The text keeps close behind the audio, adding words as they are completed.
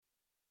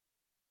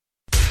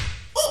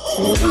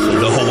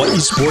The Hawaii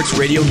Sports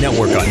Radio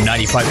Network on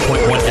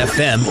 95.1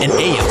 FM and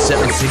AM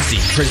 760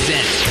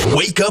 presents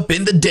Wake Up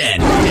in the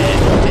Den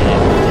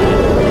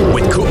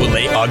with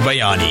Ku'ule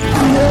Agbayani.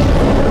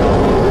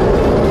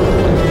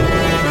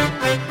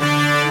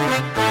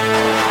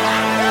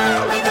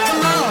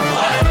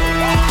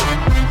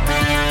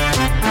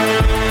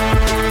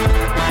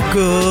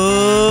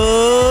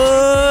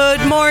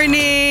 Good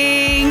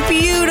morning,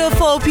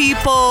 beautiful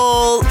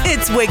people.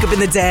 It's Wake Up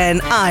in the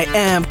Den. I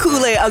am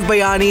Ku'ule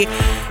Agbayani.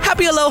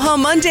 Happy Aloha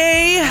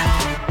Monday.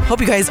 Hope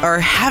you guys are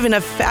having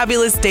a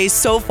fabulous day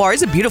so far.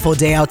 It's a beautiful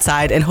day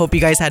outside and hope you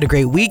guys had a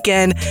great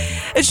weekend.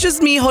 It's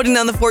just me holding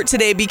down the fort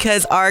today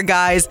because our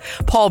guys,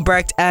 Paul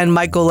Brecht and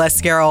Michael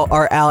Lescaro,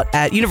 are out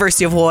at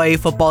University of Hawai'i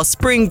football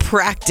spring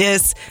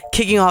practice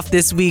kicking off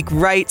this week,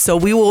 right? So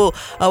we will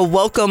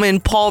welcome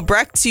in Paul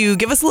Brecht to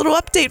give us a little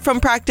update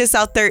from practice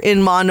out there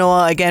in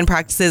Manoa. Again,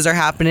 practices are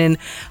happening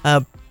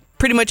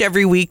pretty much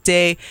every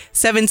weekday,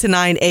 7 to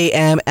 9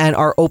 a.m. and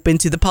are open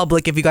to the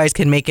public if you guys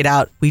can make it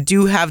out. We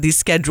do have the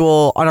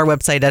schedule on our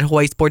website at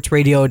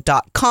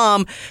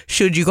hawaiisportsradio.com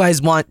should you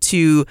guys want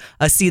to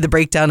see the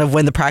breakdown of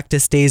when the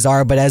practice days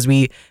are. But as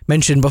we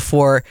mentioned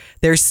before,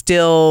 they're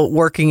still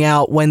working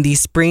out when the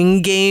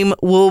spring game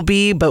will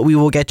be, but we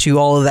will get you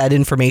all of that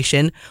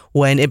information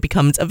when it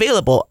becomes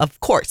available, of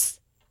course.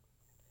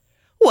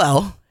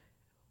 Well,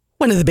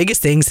 one of the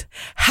biggest things,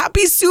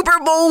 happy Super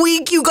Bowl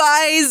week, you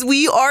guys.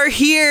 We are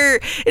here.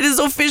 It is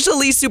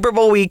officially Super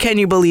Bowl week. Can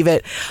you believe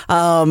it?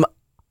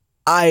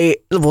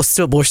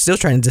 We're still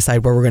trying to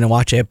decide where we're going to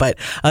watch it, but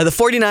the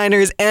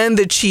 49ers and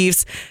the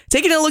Chiefs,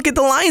 taking a look at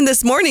the line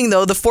this morning,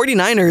 though, the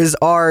 49ers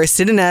are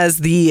sitting as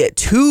the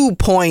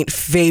 2-point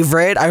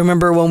favorite. I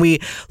remember when we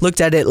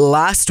looked at it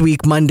last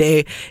week,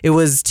 Monday, it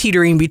was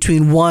teetering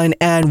between 1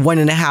 and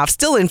 1.5,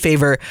 still in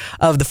favor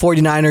of the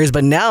 49ers,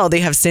 but now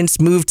they have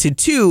since moved to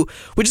 2,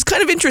 which is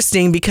kind of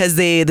interesting because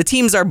the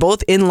teams are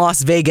both in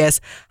Las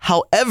Vegas.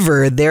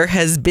 However, there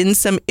has been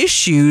some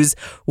issues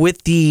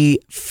with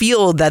the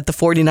field that the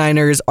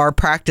 49ers are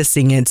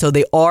practicing in. So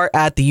they are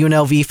at the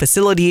UNLV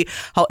facility.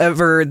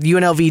 However, the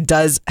UNLV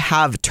does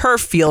have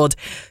turf field.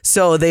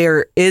 So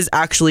there is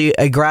actually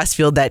a grass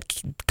field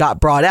that got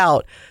brought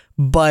out,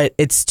 but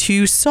it's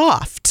too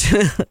soft,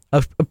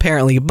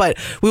 apparently. But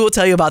we will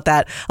tell you about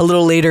that a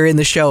little later in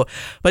the show.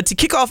 But to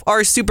kick off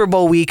our Super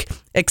Bowl week,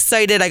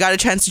 excited. I got a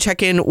chance to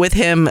check in with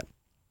him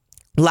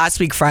last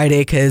week,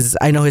 Friday, because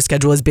I know his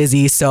schedule is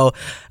busy. So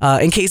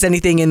in case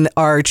anything in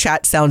our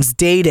chat sounds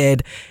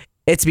dated,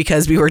 it's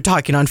because we were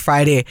talking on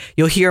Friday.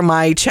 You'll hear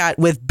my chat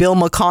with Bill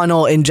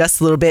McConnell in just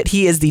a little bit.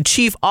 He is the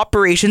Chief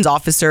Operations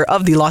Officer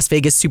of the Las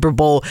Vegas Super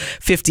Bowl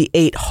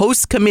 58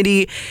 Host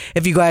Committee.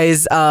 If you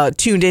guys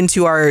tuned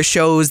into our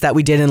shows that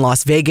we did in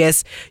Las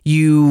Vegas,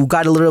 you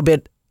got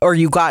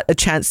a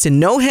chance to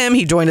know him.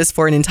 He joined us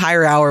for an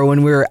entire hour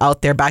when we were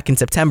out there back in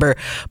September.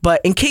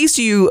 But in case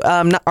you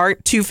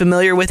aren't too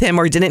familiar with him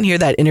or didn't hear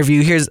that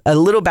interview, here's a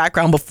little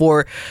background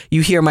before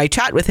you hear my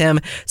chat with him.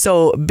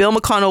 So Bill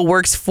McConnell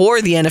works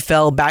for the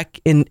NFL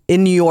back in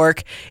New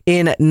York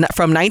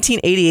from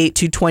 1988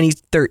 to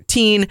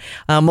 2013,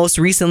 most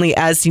recently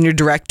as Senior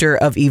Director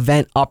of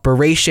Event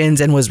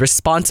Operations, and was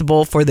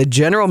responsible for the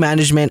general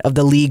management of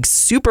the league's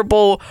Super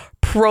Bowl,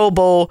 Pro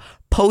Bowl,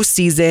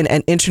 postseason,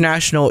 and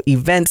international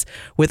events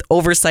with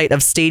oversight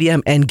of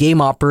stadium and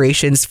game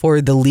operations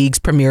for the league's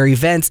premier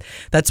events.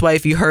 That's why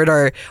if you heard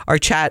our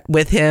chat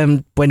with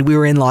him when we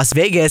were in Las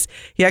Vegas,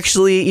 he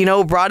actually,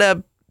 brought up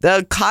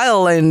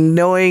Kyle and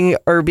knowing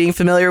or being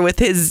familiar with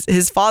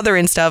his father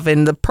and stuff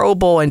and the Pro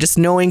Bowl and just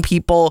knowing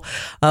people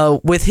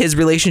with his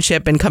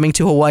relationship and coming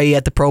to Hawaii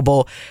at the Pro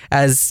Bowl.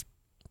 As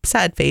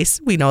sad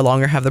face, we no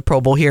longer have the Pro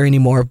Bowl here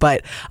anymore.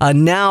 But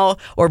now,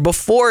 or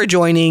before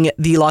joining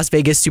the Las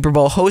Vegas Super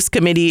Bowl Host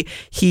Committee,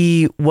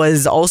 he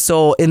was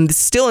also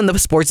still in the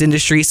sports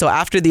industry. So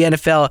after the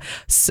NFL,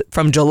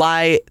 from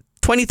July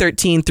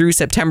 2013 through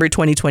September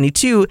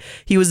 2022,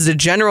 he was the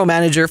general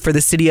manager for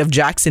the city of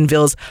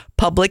Jacksonville's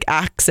public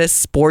access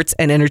sports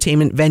and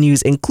entertainment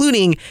venues,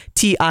 including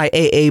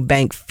TIAA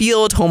Bank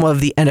Field, home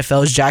of the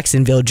NFL's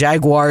Jacksonville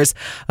Jaguars,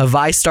 a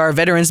ViStar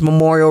Veterans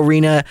Memorial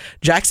Arena,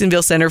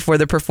 Jacksonville Center for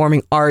the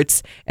Performing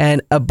Arts,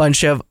 and a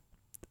bunch of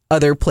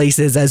other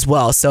places as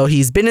well. So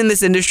he's been in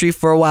this industry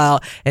for a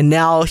while, and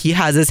now he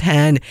has his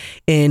hand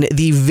in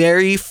the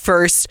very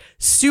first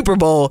Super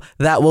Bowl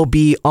that will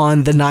be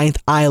on the 9th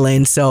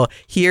island. So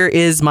here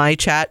is my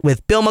chat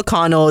with Bill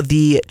McConnell,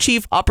 the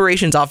Chief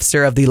Operations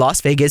Officer of the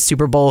Las Vegas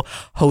Super Bowl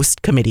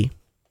Host Committee.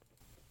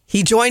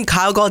 He joined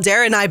Kyle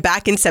Galdera and I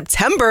back in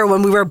September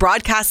when we were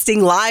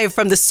broadcasting live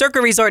from the Circa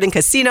Resort and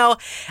Casino.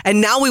 And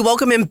now we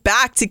welcome him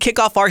back to kick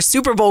off our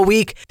Super Bowl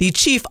week, the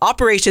Chief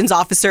Operations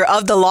Officer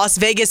of the Las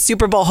Vegas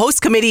Super Bowl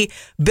Host Committee,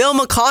 Bill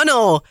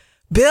McConnell.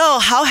 Bill,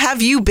 how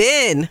have you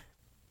been?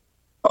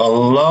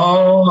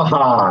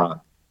 Aloha.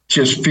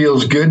 Just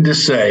feels good to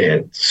say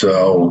it.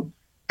 So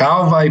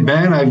how have I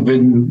been? I've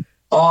been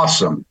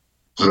awesome.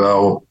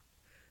 So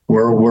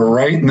we're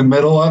right in the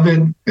middle of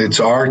it. It's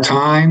our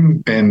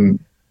time, and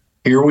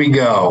Here we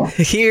go.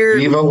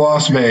 Viva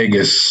Las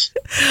Vegas.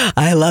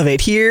 I love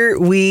it. Here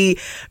we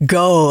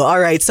go. All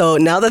right. So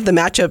now that the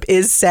matchup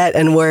is set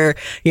and we're,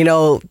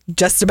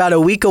 just about a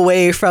week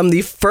away from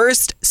the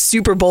first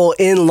Super Bowl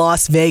in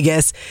Las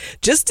Vegas,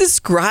 just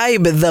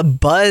describe the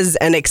buzz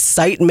and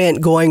excitement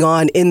going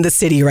on in the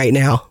city right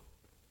now.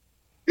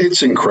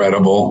 It's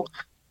incredible.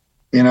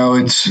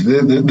 It's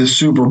the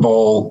Super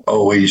Bowl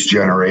always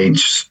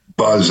generates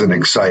buzz and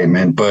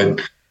excitement,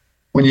 but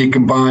when you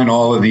combine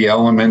all of the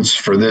elements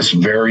for this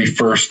very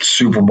first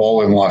Super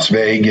Bowl in Las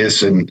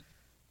Vegas, and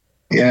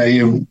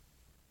you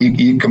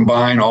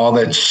combine all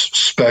that's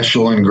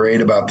special and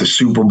great about the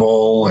Super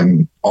Bowl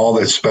and all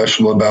that's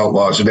special about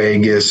Las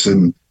Vegas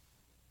and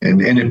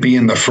it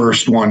being the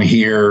first one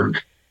here,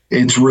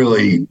 it's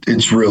really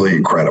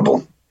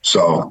incredible.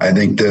 So I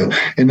think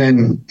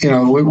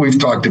we've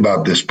talked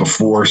about this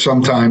before.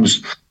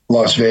 Sometimes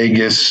Las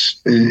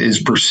Vegas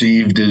is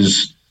perceived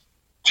as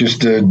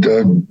just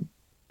a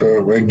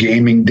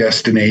gaming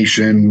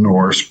destination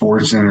or a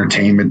sports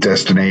entertainment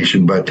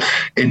destination, but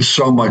it's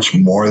so much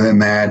more than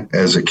that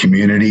as a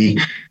community.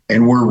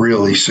 And we're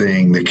really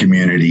seeing the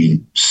community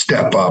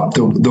step up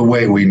the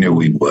way we knew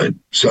we would.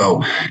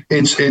 So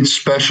it's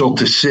special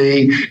to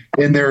see,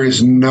 and there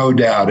is no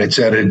doubt it's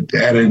at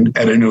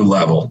a new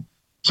level.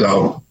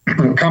 So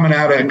coming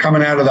out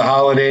of the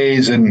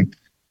holidays, and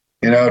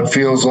it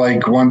feels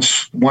like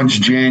once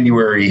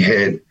January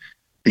hit,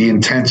 the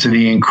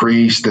intensity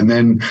increased, and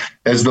then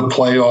as the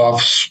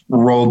playoffs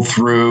rolled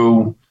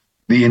through,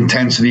 the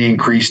intensity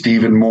increased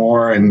even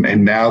more.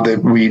 And now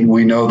that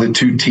we know the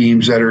two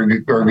teams that are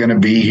going to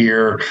be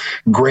here,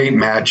 great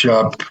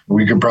matchup.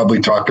 We could probably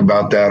talk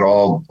about that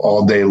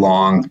all day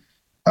long.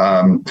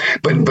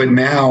 But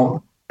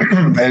now,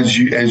 as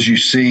you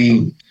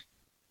see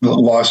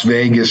Las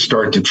Vegas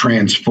start to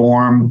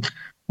transform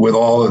with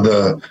all of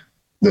the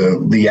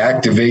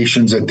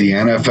activations that the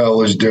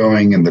NFL is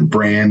doing, and the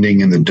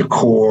branding and the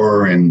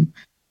decor and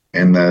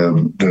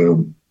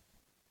the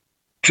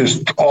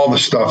just all the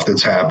stuff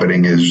that's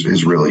happening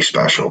is really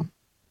special.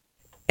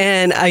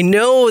 And I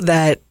know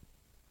that,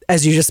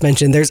 as you just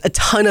mentioned, there's a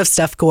ton of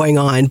stuff going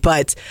on,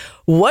 but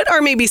what are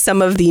maybe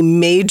some of the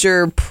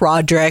major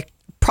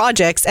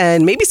projects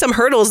and maybe some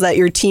hurdles that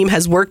your team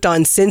has worked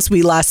on since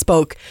we last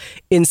spoke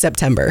in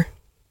September?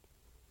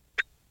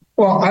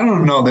 Well, I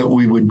don't know that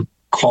we would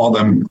call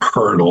them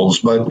hurdles,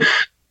 but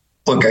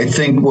look, I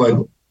think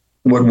what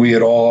we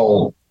had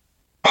all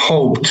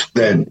hoped,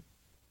 that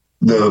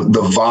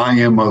the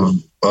volume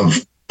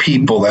of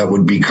people that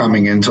would be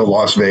coming into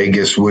Las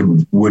Vegas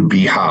would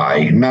be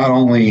high. Not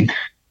only,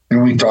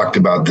 and we talked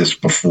about this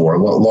before,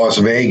 Las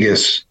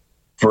Vegas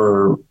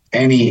in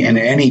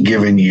any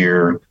given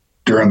year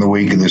during the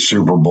week of the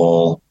Super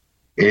Bowl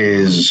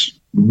is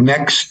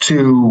next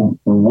to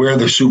where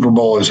the Super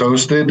Bowl is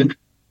hosted,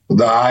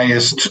 the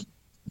highest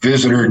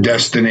visitor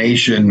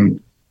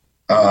destination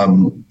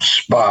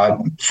spot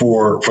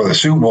for the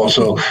Super Bowl.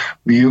 So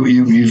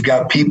you've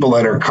got people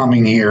that are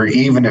coming here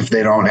even if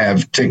they don't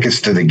have tickets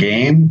to the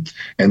game.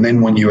 And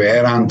then when you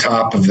add on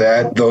top of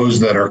that those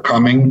that are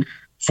coming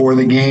for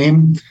the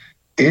game,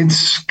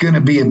 it's going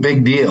to be a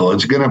big deal.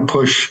 It's going to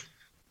push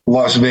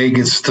Las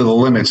Vegas to the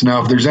limits.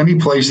 Now, if there's any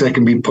place that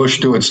can be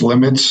pushed to its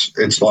limits,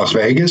 it's Las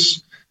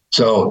Vegas.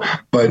 So,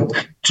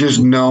 but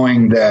just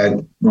knowing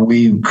that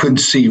we could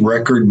see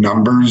record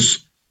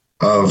numbers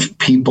of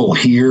people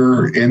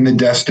here in the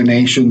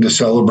destination to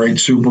celebrate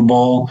Super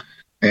Bowl,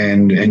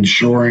 and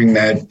ensuring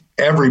that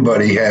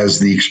everybody has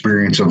the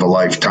experience of a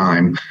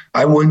lifetime.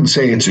 I wouldn't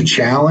say it's a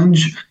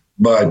challenge,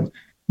 but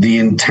the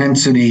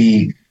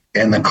intensity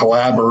and the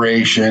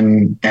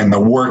collaboration and the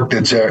work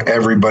that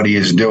everybody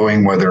is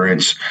doing, whether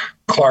it's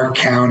Clark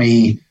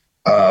County,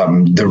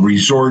 the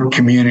resort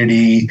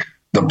community,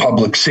 the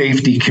public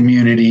safety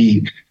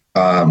community,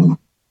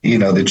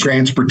 the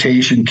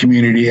transportation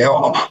community,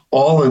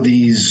 all of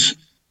these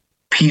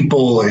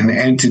people and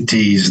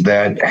entities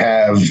that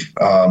have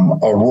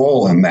a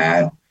role in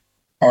that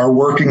are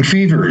working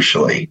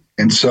feverishly.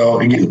 And so,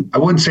 again, I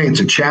wouldn't say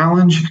it's a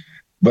challenge,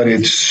 but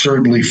it's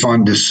certainly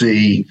fun to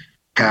see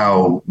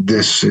how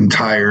this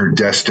entire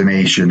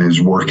destination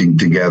is working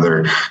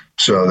together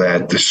so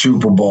that the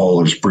Super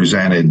Bowl is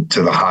presented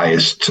to the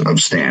highest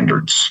of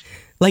standards.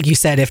 Like you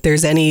said, if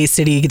there's any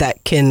city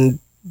that can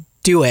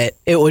do it,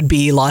 it would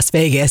be Las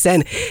Vegas.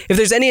 And if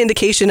there's any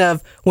indication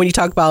of, when you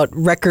talk about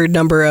record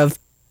number of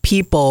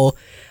people,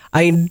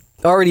 I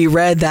already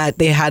read that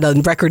they had a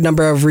record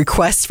number of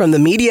requests from the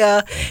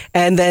media,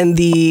 and then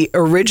the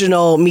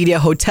original media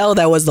hotel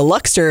that was the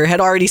Luxor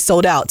had already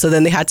sold out. So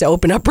then they had to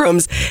open up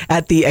rooms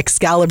at the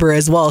Excalibur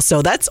as well.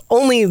 So that's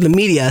only the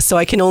media. So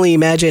I can only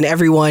imagine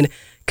everyone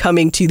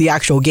coming to the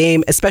actual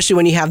game, especially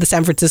when you have the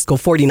San Francisco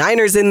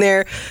 49ers in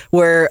there,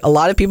 where a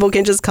lot of people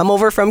can just come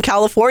over from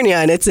California,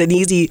 and it's an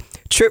easy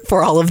trip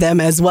for all of them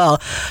as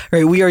well.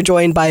 Right, we are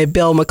joined by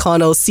Bill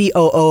McConnell,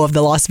 COO of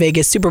the Las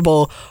Vegas Super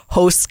Bowl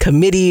Host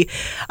Committee.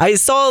 I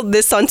saw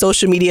this on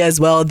social media as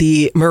well,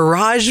 the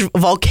Mirage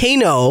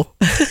Volcano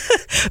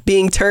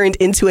being turned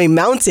into a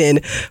mountain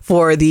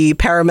for the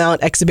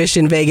Paramount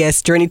Exhibition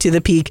Vegas Journey to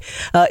the Peak.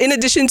 In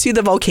addition to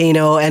the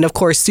volcano and, of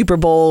course, Super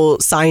Bowl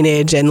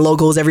signage and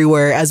logos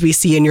everywhere, as we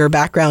see in your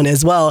background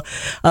as well.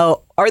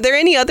 Are there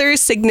any other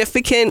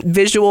significant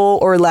visual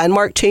or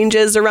landmark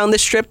changes around the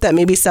Strip that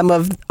maybe some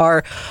of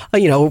our,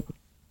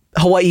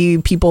 Hawaii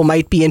people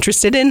might be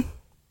interested in?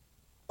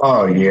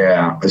 Oh,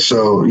 yeah.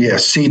 So, yeah,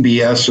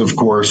 CBS, of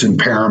course, and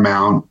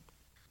Paramount,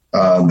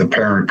 the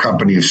parent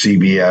company of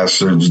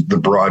CBS, is the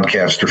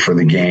broadcaster for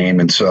the game.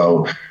 And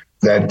so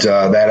that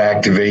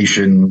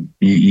activation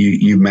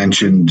you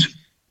mentioned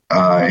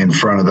in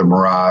front of the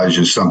Mirage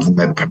is something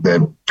that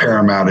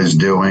Paramount is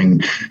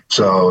doing.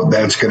 So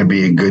that's going to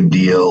be a good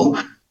deal.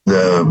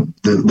 The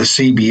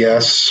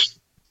CBS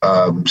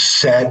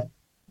set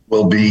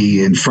will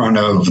be in front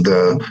of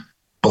the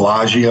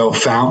Bellagio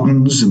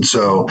fountains. And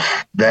so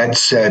that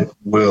set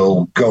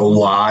will go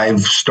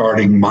live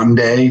starting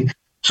Monday.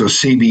 So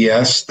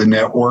CBS, the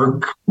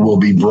network, will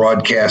be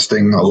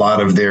broadcasting a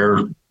lot of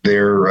their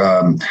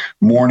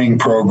morning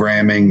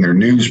programming, their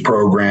news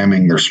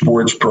programming, their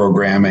sports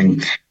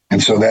programming.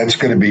 And so that's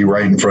going to be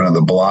right in front of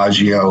the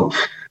Bellagio.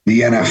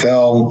 The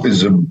NFL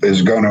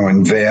is going to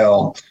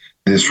unveil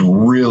this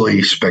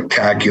really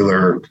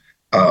spectacular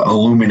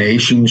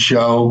illumination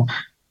show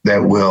that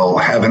will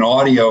have an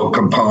audio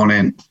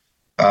component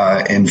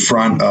in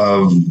front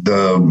of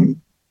the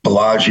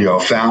Bellagio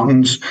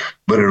fountains,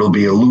 but it'll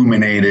be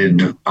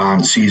illuminated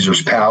on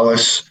Caesar's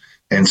Palace.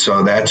 And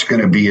so that's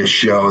going to be a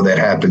show that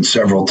happens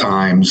several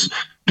times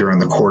during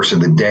the course of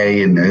the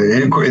day and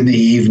in the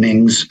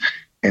evenings.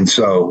 And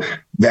so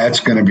that's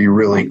going to be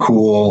really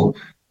cool.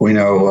 We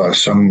know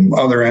some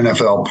other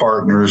NFL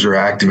partners are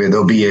activated.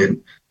 There'll be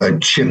a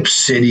Chip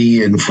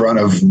City in front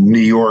of New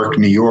York.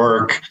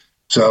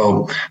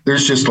 So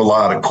there's just a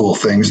lot of cool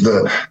things.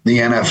 The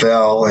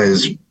NFL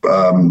has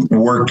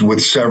worked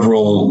with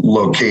several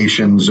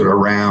locations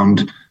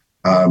around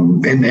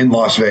in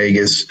Las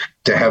Vegas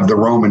to have the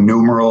Roman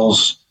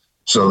numerals.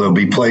 So there'll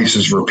be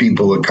places for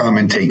people to come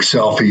and take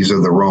selfies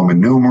of the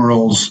Roman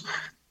numerals.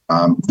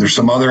 There's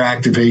some other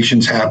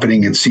activations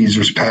happening at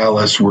Caesar's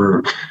Palace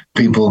where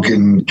people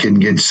can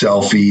get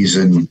selfies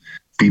and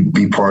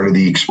be part of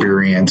the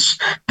experience.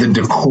 The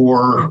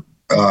decor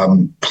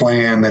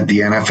plan that the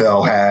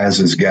NFL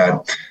has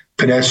got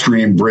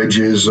pedestrian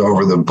bridges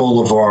over the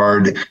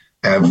boulevard,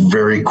 have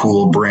very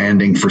cool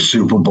branding for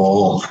Super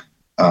Bowl.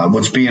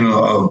 What's being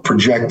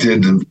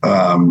projected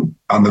on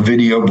the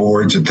video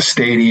boards at the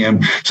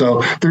stadium.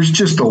 So there's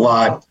just a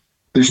lot.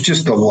 There's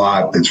just a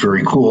lot that's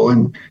very cool.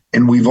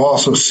 And we've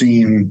also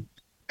seen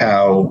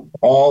how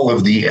all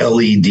of the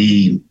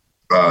LED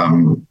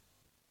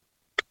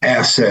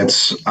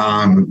assets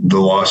on the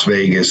Las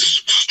Vegas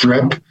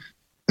Strip,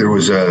 there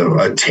was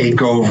a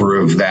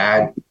takeover of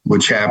that,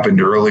 which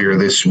happened earlier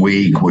this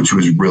week, which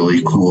was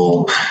really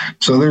cool.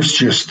 So there's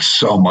just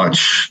so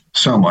much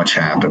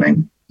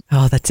happening.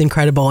 Oh, that's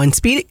incredible. And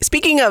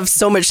speaking of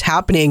so much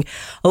happening,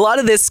 a lot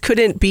of this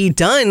couldn't be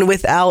done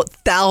without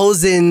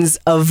thousands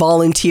of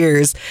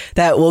volunteers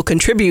that will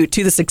contribute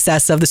to the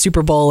success of the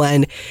Super Bowl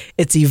and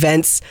its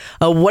events.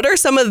 What are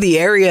some of the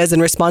areas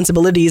and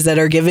responsibilities that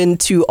are given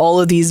to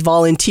all of these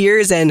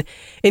volunteers? And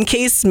in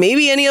case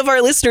maybe any of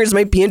our listeners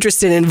might be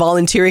interested in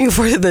volunteering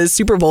for the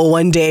Super Bowl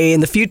one day in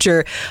the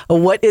future,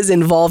 what is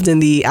involved in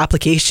the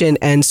application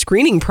and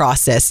screening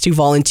process to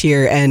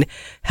volunteer and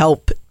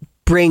help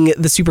bring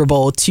the Super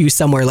Bowl to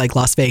somewhere like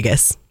Las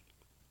Vegas?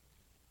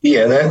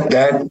 Yeah,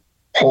 that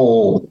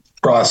whole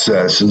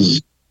process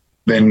has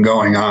been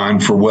going on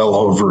for well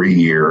over a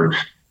year.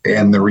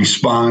 And the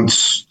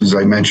response, as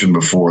I mentioned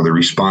before, the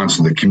response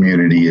of the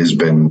community has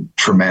been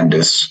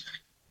tremendous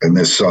in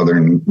this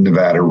southern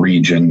Nevada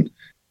region.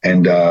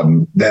 And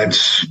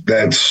that's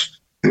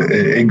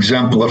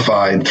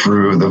exemplified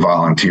through the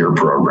volunteer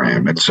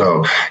program. And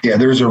so, yeah,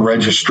 there's a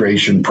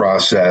registration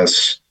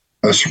process,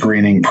 a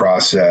screening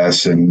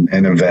process, and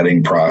a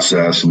vetting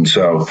process. And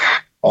so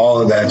all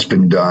of that's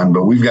been done,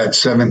 but we've got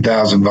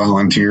 7,000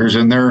 volunteers,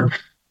 and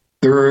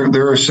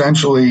they're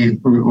essentially,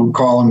 we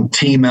call them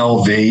Team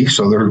LV.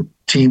 So they're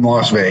Team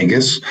Las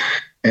Vegas,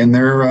 and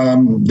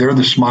they're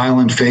the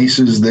smiling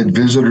faces that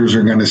visitors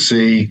are going to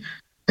see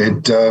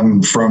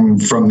from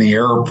the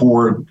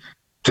airport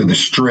to the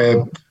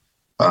Strip,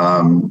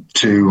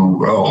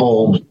 to a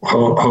whole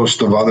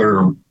host of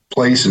other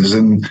places.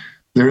 And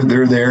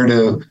they're there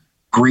to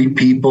greet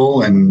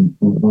people and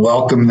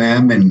welcome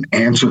them and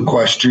answer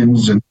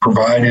questions and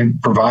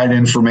provide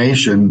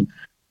information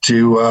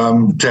to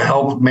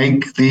help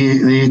make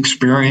the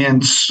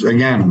experience,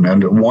 again,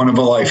 one of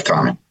a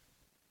lifetime.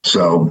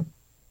 So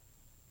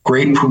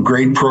great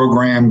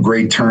program,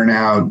 great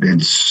turnout.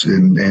 It's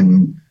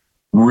and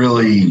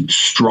really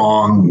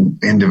strong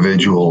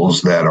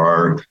individuals that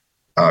are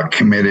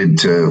committed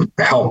to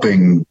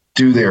helping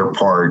do their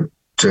part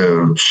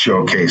to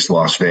showcase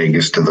Las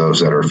Vegas to those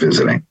that are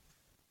visiting.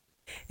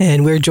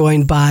 And we're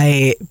joined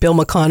by Bill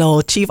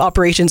McConnell, Chief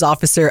Operations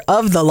Officer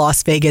of the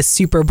Las Vegas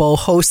Super Bowl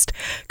Host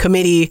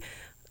Committee.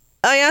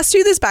 I asked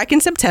you this back in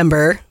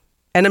September,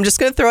 and I'm just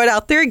going to throw it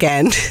out there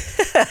again.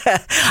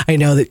 I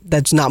know that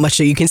that's not much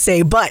that you can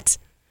say, but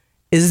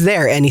is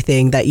there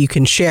anything that you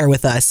can share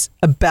with us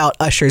about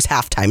Usher's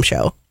halftime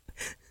show?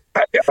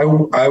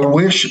 I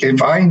wish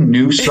if I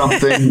knew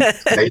something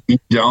that you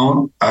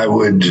don't, I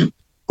would.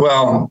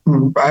 Well,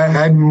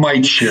 I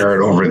might share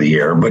it over the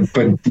air, but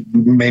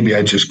maybe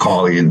I just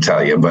call you and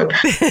tell you. But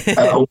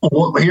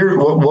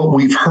what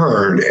we've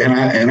heard,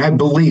 and I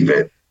believe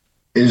it,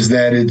 is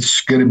that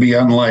it's going to be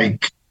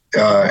unlike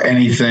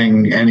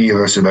anything any of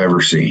us have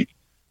ever seen.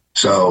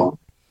 So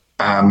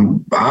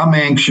I'm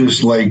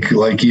anxious,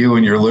 like you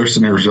and your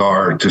listeners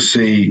are, to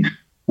see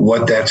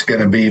what that's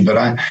going to be.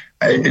 But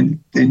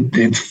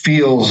it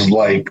feels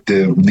like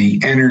the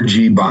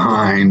energy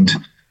behind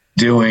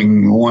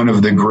doing one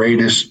of the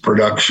greatest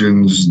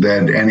productions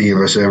that any of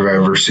us have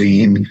ever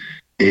seen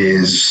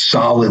is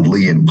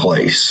solidly in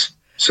place.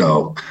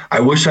 So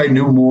I wish I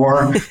knew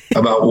more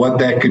about what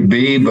that could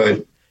be,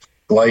 but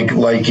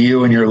like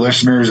you and your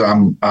listeners,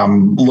 I'm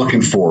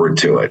looking forward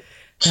to it.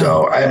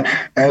 So I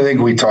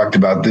think we talked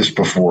about this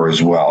before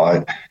as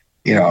well.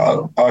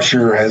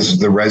 Usher has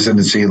the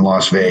residency in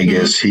Las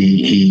Vegas.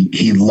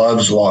 He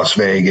loves Las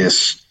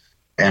Vegas,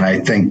 and I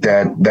think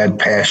that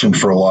passion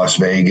for Las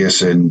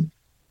Vegas and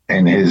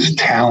his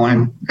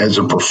talent as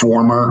a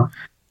performer,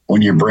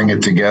 when you bring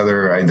it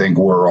together, I think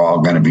we're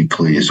all going to be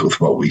pleased with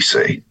what we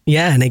see.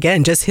 Yeah, and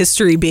again, just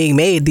history being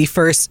made, the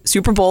first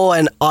Super Bowl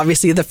and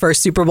obviously the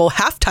first Super Bowl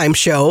halftime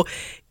show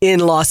in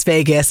Las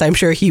Vegas. I'm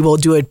sure he will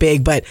do it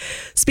big. But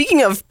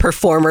speaking of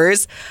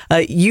performers,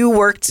 you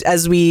worked,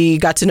 as we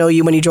got to know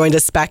you when you joined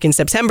us back in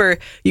September,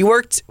 you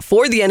worked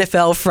for the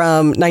NFL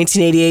from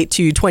 1988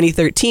 to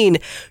 2013.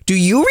 Do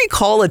you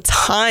recall a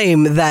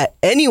time that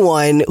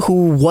anyone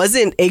who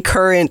wasn't a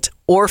current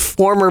or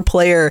former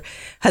player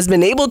has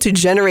been able to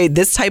generate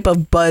this type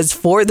of buzz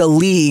for the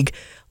league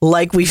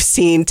like we've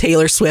seen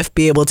Taylor Swift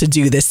be able to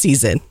do this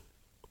season?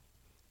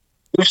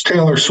 Who's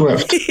Taylor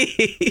Swift?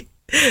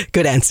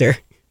 Good answer.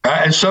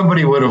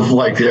 Somebody would have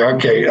liked it.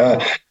 Okay.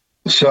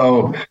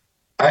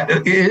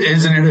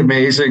 Isn't it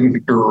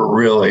amazing?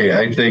 Really,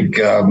 I think,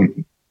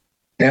 and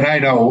I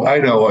know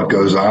what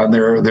goes on.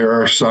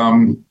 There are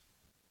some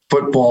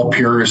football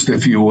purists,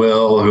 if you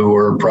will, who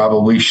are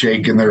probably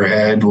shaking their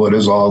head. What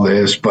is all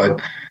this?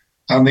 But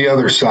on the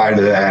other side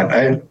of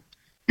that,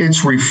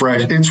 it's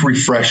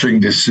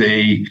refreshing to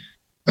see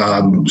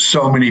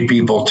so many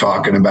people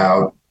talking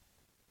about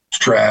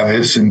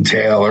Travis and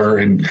Taylor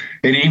and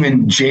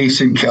even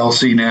Jason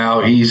Kelsey now.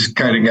 He's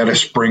kind of got a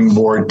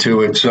springboard to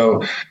it.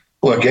 So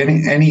look,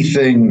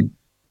 anything,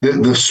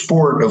 the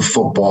sport of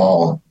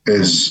football,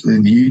 is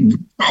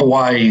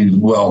Hawaii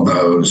well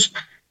knows,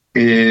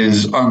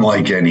 is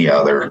unlike any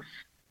other.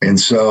 And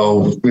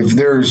so if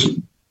there's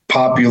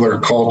popular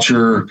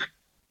culture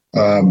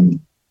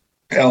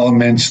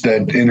elements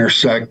that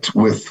intersect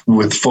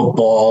with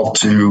football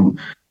to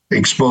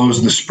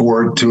expose the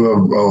sport to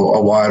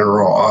a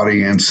wider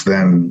audience,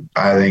 then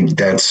I think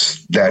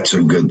that's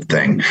a good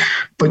thing.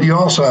 But you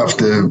also have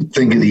to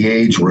think of the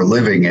age we're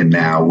living in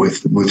now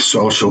with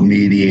social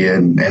media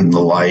and the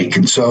like.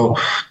 And so,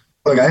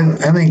 look,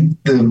 I think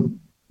the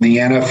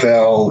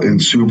NFL and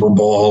Super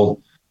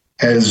Bowl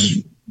has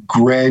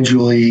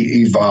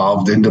gradually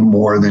evolved into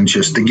more than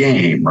just a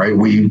game, right?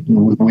 We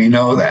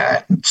know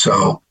that.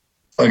 So,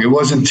 like, it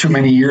wasn't too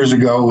many years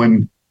ago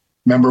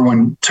remember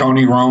when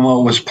Tony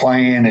Romo was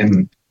playing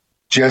and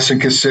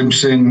Jessica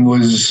Simpson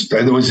was,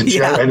 I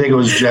think it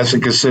was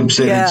Jessica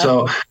Simpson. Yeah. And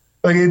so,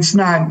 like, it's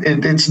not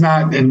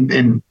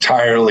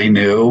entirely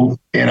new,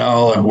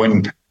 like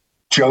when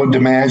Joe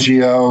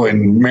DiMaggio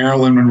and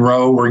Marilyn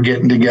Monroe were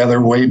getting together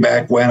way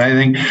back when. I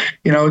think,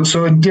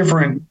 so at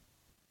different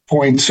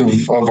points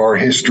of our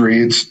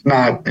history, it's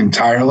not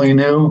entirely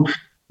new,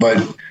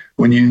 but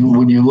when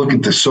you look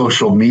at the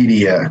social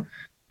media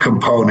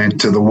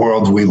component to the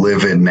world we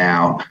live in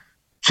now,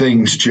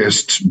 things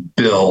just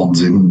build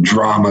and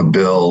drama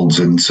builds.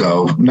 And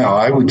so, no,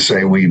 I would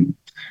say we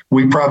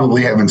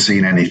probably haven't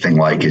seen anything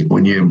like it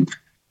when you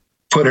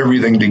put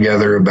everything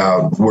together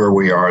about where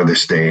we are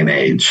this day and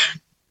age.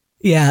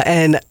 Yeah.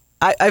 And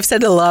I've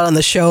said it a lot on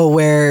the show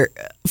where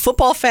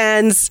football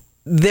fans,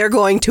 they're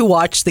going to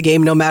watch the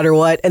game no matter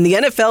what. And the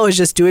NFL is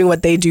just doing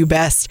what they do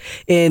best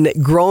in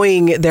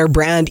growing their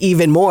brand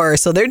even more.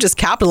 So they're just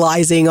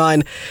capitalizing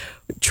on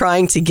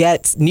trying to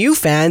get new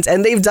fans.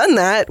 And they've done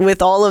that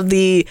with all of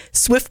the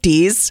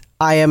Swifties.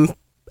 I am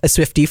a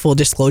Swiftie, full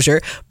disclosure,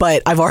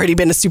 but I've already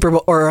been a Super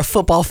Bowl or a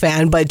football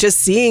fan. But just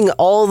seeing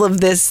all of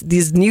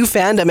these new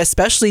fandom,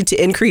 especially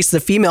to increase the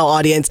female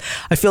audience,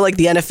 I feel like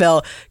the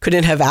NFL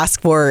couldn't have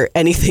asked for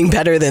anything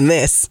better than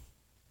this.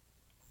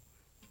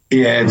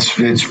 Yeah,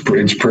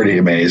 it's pretty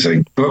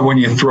amazing. But when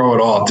you throw it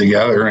all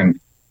together, and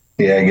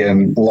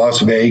again,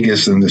 Las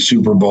Vegas and the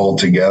Super Bowl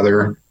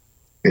together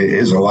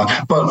is a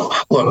lot.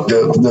 But look,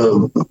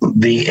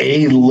 the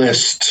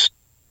A-list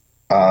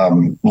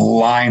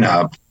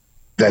lineup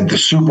that the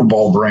Super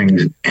Bowl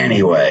brings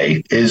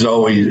anyway is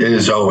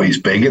always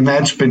big, and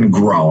that's been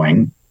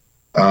growing.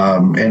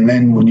 And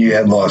then when you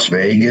add Las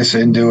Vegas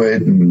into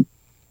it and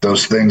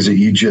those things that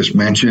you just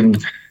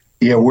mentioned,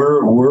 yeah,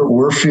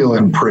 we're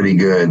feeling pretty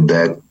good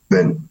that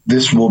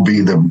this will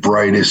be the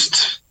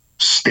brightest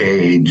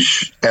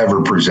stage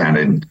ever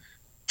presented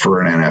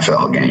for an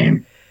NFL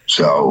game.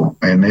 So,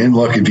 and then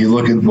look, if you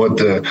look at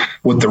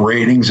what the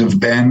ratings have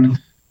been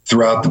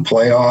throughout the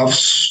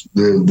playoffs,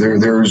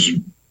 there's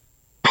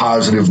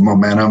positive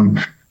momentum.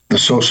 The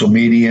social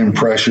media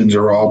impressions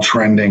are all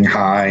trending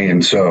high,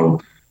 and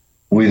so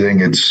we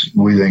think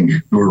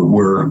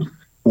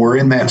we're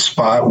in that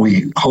spot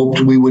we hoped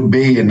we would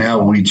be, and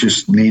now we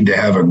just need to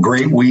have a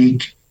great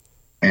week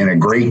and a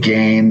great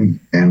game,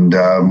 and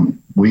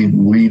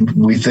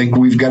we think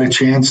we've got a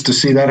chance to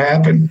see that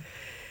happen.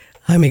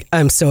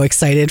 I'm so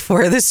excited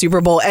for the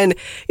Super Bowl. And,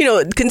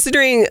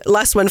 considering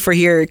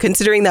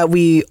that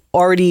we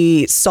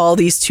already saw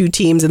these two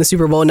teams in the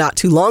Super Bowl not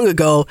too long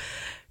ago,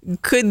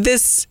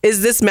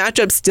 is this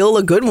matchup still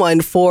a good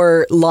one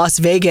for Las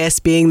Vegas,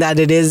 being that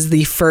it is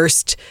the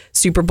first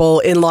Super Bowl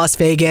in Las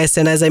Vegas?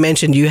 And as I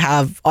mentioned, you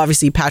have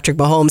obviously Patrick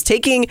Mahomes.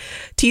 Taking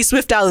T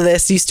Swift out of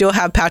this, you still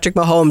have Patrick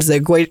Mahomes, the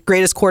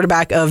greatest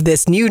quarterback of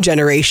this new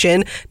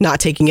generation, not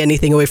taking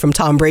anything away from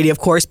Tom Brady, of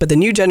course, but the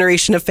new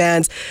generation of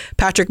fans,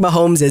 Patrick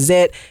Mahomes is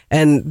it,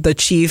 and the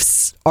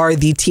Chiefs are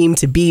the team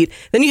to beat.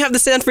 Then you have the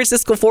San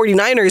Francisco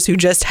 49ers, who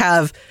just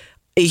have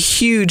a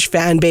huge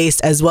fan base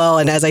as well.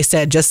 And as I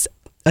said, just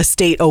a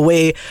state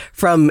away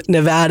from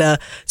Nevada.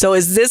 So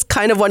is this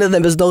kind of one of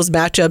them, is those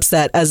matchups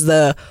that as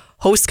the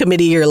host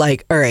committee, you're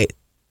like, all right,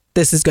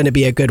 this is going to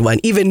be a good one,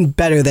 even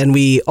better than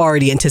we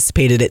already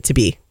anticipated it to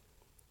be?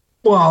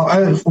 Well,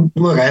 I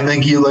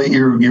think you let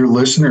your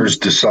listeners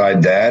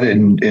decide that,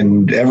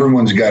 and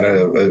everyone's got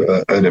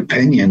an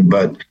opinion,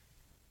 but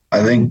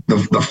I think the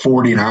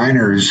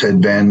 49ers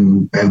have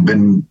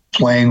been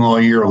playing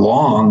all year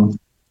long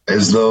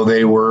as though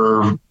they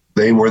were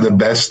the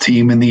best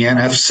team in the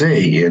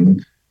NFC.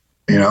 And,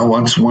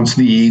 once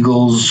the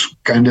Eagles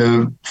kind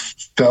of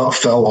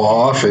fell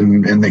off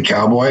and the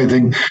Cowboys, I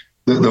think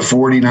the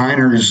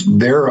 49ers,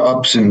 their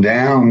ups and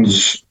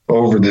downs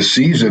over the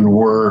season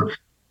were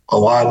a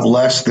lot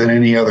less than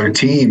any other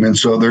team. And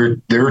so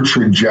their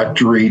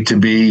trajectory to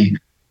be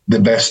the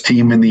best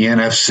team in the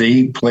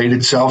NFC played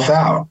itself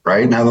out,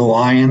 right? Now the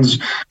Lions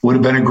would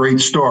have been a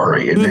great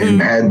story.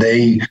 And had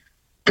they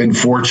been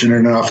fortunate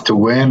enough to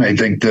win, I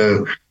think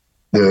the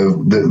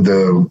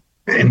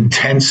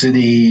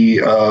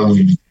intensity of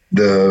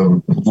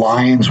the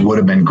Lions would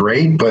have been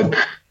great, but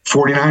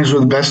 49ers were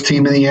the best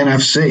team in the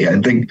NFC. I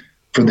think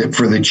for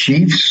the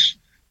Chiefs,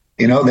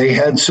 they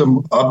had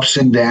some ups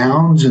and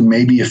downs and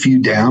maybe a few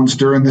downs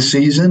during the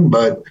season,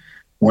 but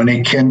when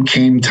it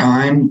came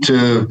time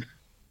to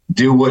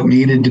do what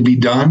needed to be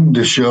done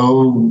to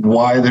show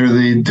why they're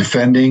the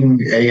defending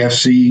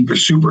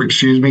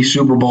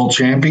Super Bowl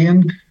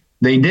champion,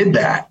 they did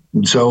that.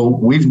 And so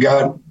we've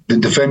got the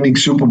defending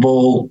Super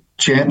Bowl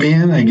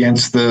champion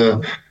against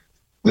the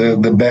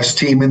best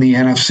team in the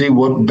NFC.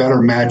 What better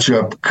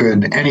matchup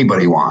could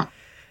anybody want?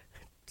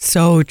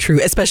 So true,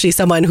 especially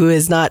someone who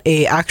is not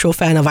a actual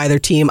fan of either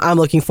team. I'm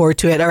looking forward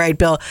to it. All right,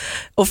 Bill,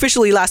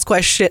 officially last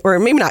question, or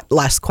maybe not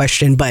last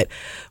question, but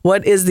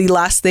what is the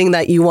last thing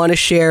that you want to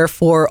share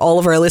for all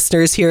of our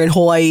listeners here in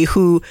Hawaii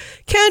who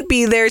can't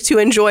be there to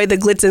enjoy the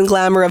glitz and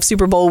glamour of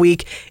Super Bowl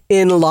week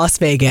in Las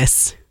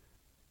Vegas?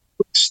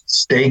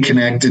 Stay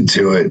connected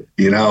to it.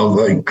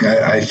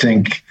 I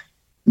think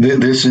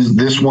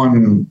this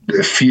one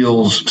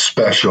feels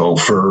special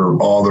for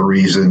all the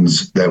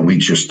reasons that we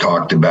just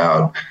talked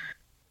about.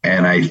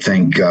 And I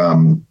think,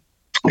 if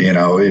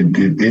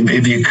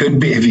you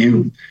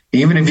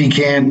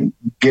can't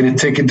get a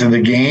ticket to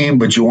the game,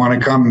 but you want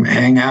to come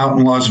hang out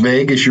in Las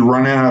Vegas, you're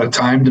running out of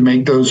time to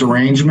make those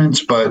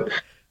arrangements. But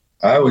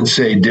I would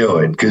say do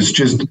it, because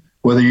just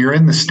whether you're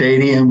in the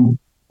stadium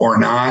or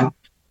not,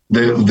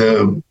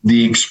 the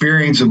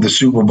experience of the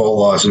Super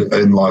Bowl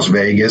in Las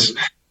Vegas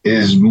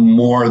is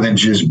more than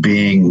just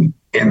being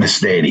in the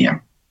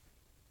stadium.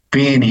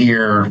 Being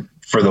here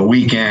for the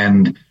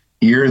weekend,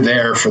 you're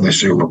there for the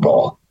Super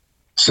Bowl.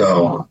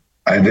 So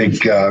I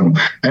think I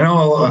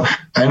know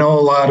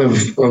a lot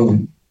of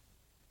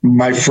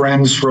my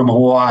friends from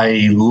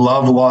Hawaii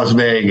love Las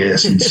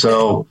Vegas, and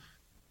so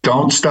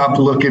don't stop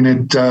looking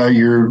at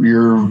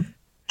your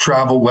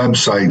travel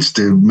websites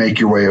to make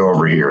your way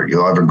over here.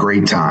 You'll have a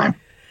great time.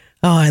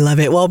 Oh, I love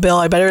it. Well, Bill,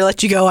 I better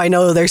let you go. I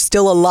know there's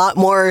still a lot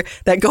more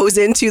that goes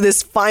into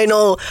this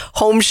final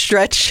home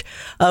stretch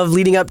of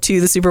leading up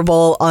to the Super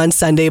Bowl on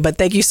Sunday, but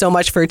thank you so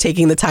much for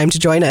taking the time to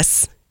join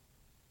us.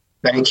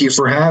 Thank you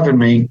for having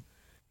me.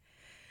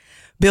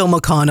 Bill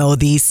McConnell,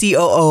 the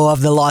COO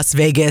of the Las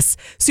Vegas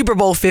Super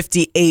Bowl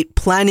 58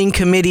 Planning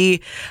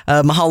Committee.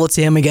 Mahalo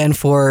to him again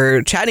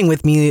for chatting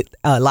with me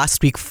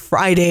last week,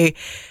 Friday,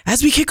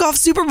 as we kick off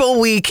Super Bowl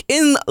week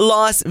in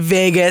Las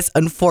Vegas.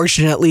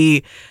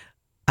 Unfortunately,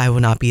 I will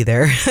not be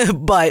there.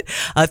 But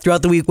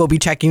throughout the week, we'll be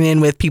checking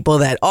in with people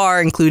that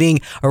are, including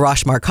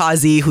Arash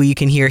Markazi, who you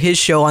can hear his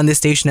show on this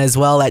station as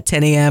well at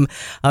 10 a.m.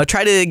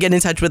 Try to get in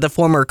touch with a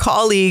former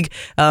colleague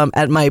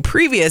at my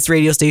previous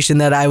radio station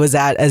that I was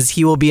at, as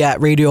he will be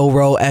at Radio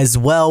Row as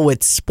well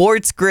with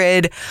Sports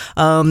Grid.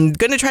 Going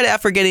to try to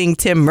effort getting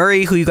Tim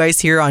Murray, who you guys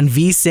hear on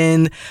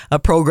VSiN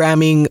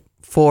programming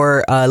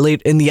for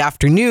late in the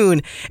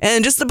afternoon,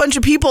 and just a bunch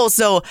of people.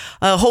 So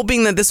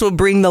hoping that this will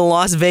bring the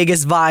Las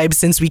Vegas vibe,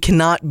 since we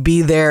cannot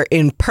be there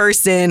in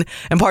person.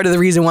 And part of the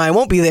reason why I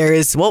won't be there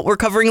is, well, we're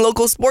covering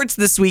local sports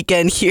this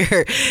weekend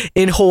here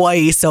in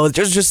Hawaii. So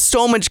there's just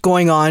so much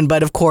going on.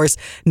 But of course,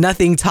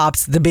 nothing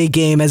tops the big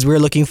game, as we're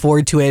looking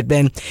forward to it.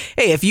 And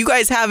hey, if you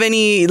guys have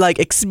any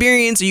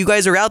experience, or you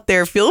guys are out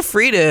there, feel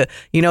free to,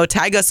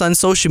 tag us on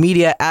social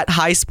media at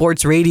High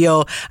Sports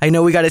Radio. I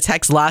know we got a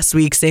text last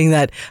week saying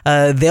that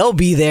they'll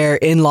be there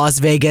in Las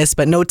Vegas,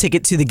 but no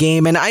ticket to the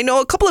game. And I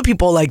know a couple of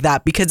people like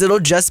that, because it'll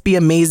just be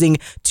amazing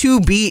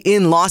to be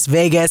in Las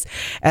Vegas.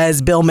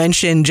 As Bill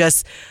mentioned,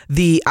 just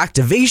the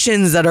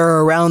activations that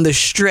are around the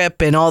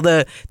strip and all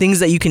the things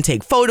that you can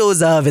take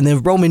photos of, and the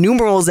Roman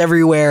numerals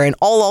everywhere and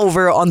all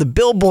over on the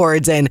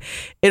billboards, and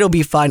it'll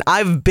be fun.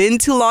 I've been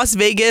to Las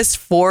Vegas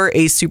for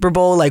a Super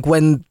Bowl,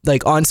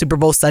 on Super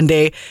Bowl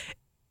Sunday,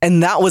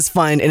 and that was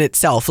fun in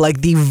itself.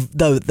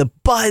 The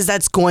buzz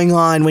that's going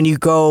on when you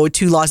go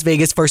to Las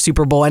Vegas for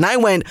Super Bowl. And I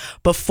went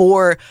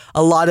before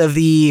a lot of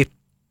the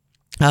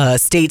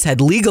states had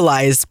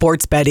legalized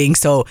sports betting.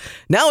 So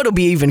now it'll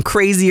be even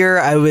crazier.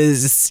 I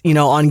was,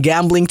 on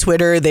gambling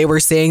Twitter, they were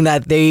saying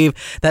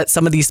that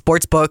some of these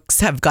sports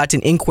books have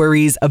gotten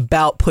inquiries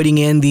about putting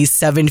in these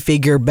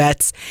 7-figure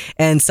bets,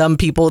 and some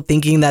people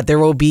thinking that there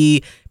will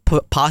be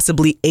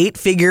possibly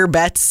 8-figure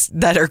bets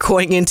that are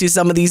going into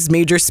some of these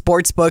major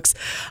sports books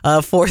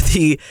for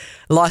the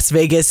Las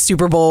Vegas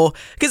Super Bowl.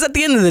 Because at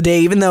the end of the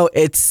day, even though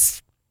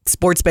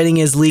sports betting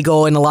is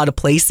legal in a lot of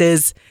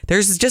places,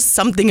 there's just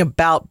something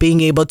about being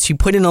able to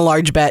put in a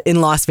large bet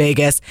in Las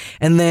Vegas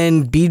and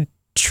then be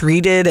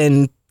treated,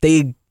 and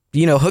they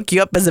hook you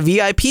up as a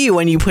VIP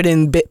when you put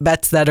in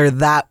bets that are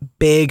that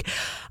big.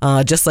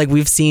 Just like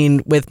we've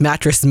seen with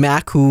Mattress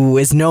Mac, who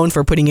is known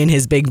for putting in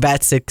his big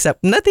bets,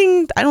 except I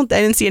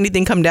didn't see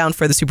anything come down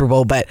for the Super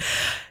Bowl, but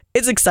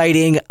it's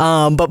exciting.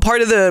 But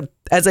part of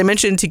as I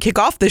mentioned to kick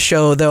off the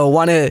show, though,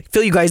 want to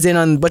fill you guys in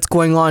on what's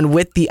going on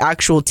with the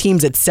actual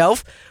teams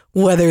itself,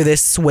 whether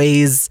this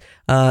sways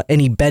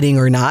any betting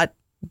or not.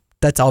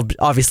 That's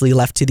obviously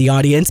left to the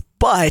audience.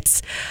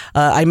 But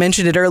I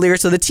mentioned it earlier.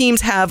 So the teams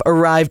have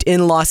arrived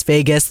in Las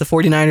Vegas, the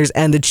 49ers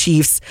and the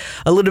Chiefs.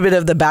 A little bit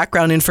of the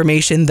background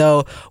information,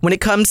 though. When it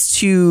comes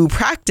to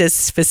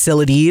practice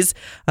facilities,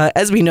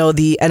 as we know,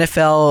 the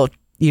NFL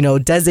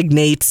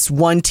designates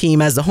one team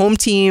as the home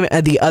team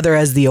and the other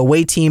as the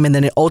away team, and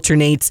then it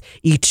alternates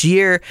each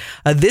year.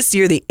 This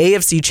year, the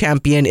AFC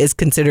champion is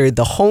considered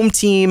the home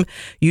team.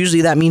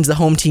 Usually that means the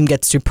home team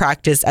gets to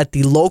practice at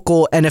the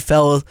local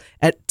NFL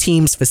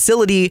team's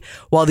facility,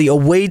 while the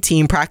away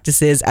team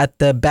practices at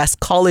the best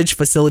college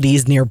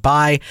facilities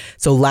nearby.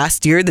 So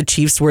last year, the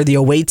Chiefs were the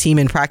away team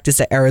in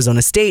practice at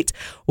Arizona State,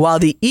 while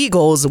the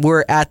Eagles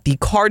were at the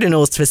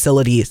Cardinals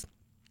facilities.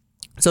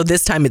 So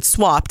this time it's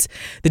swapped.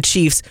 The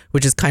Chiefs,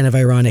 which is kind of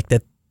ironic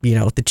that,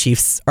 the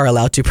Chiefs are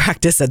allowed to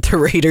practice at the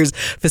Raiders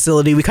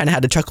facility. We kind of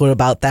had to chuckle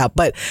about that.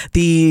 But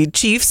the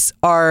Chiefs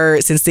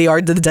since they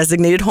are the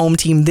designated home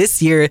team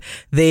this year,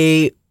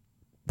 they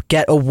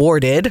get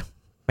awarded,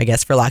 I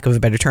guess for lack of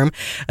a better term,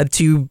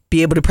 to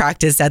be able to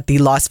practice at the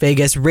Las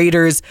Vegas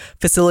Raiders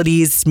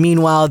facilities.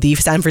 Meanwhile, the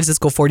San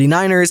Francisco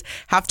 49ers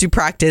have to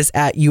practice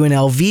at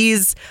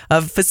UNLV's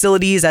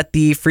facilities at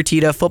the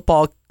Fertitta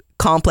Football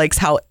Complex.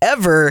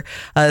 However,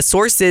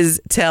 sources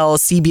tell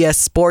CBS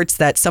Sports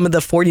that some of the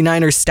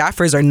 49ers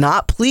staffers are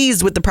not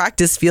pleased with the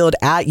practice field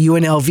at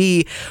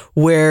UNLV,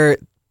 where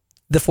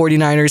the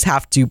 49ers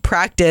have to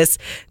practice.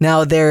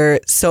 Now,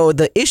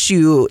 the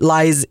issue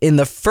lies in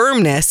the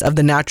firmness of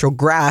the natural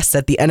grass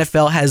that the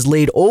NFL has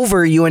laid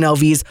over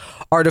UNLV's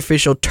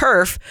artificial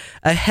turf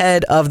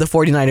ahead of the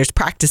 49ers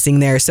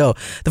practicing there. So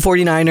the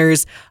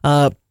 49ers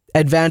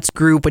advanced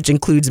group, which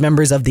includes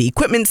members of the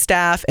equipment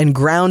staff and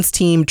grounds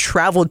team,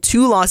 traveled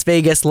to Las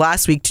Vegas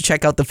last week to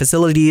check out the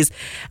facilities.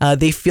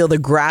 They feel the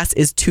grass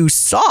is too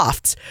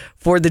soft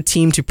for the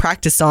team to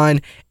practice on,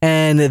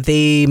 and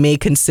they may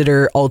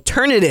consider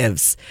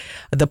alternatives.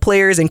 The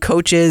players and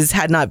coaches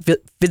had not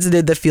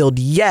visited the field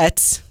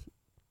yet,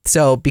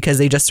 So because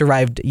they just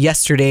arrived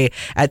yesterday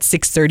at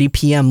 6:30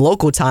 p.m.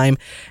 local time,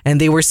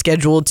 and they were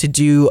scheduled to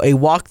do a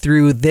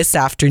walkthrough this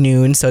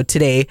afternoon. So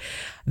today,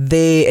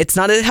 it's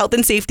not a health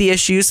and safety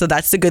issue. So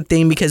that's the good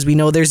thing, because we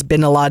know there's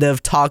been a lot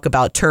of talk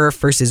about turf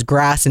versus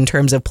grass in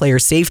terms of player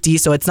safety.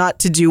 So it's not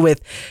to do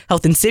with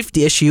health and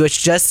safety issue.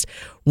 It's just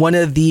one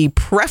of the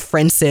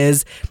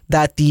preferences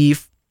that the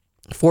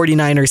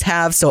 49ers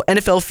have. So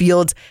NFL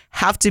fields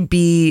have to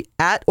be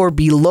at or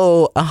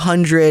below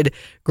 100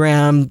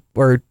 gram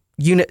or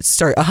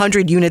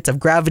 100 units of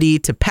gravity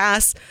to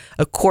pass.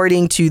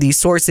 According to the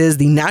sources,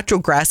 the natural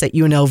grass at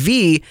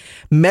UNLV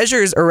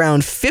measures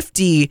around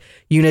 50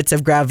 units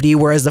of gravity,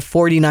 whereas the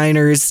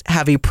 49ers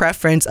have a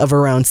preference of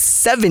around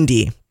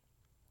 70.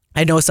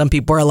 I know some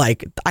people are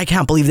like, I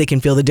can't believe they can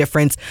feel the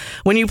difference.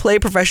 When you play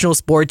professional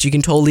sports, you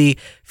can totally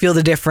feel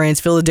the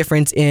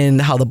difference in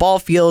how the ball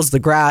feels, the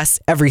grass,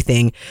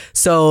 everything.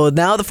 So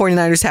now the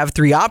 49ers have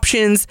three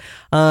options.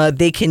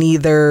 They can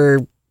either,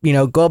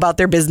 go about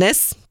their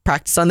business,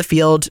 practice on the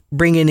field,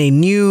 bring in a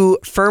new,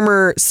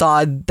 firmer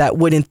sod that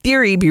would in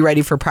theory be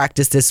ready for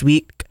practice this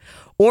week,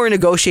 or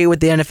negotiate with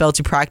the NFL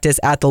to practice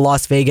at the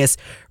Las Vegas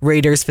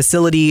Raiders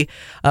facility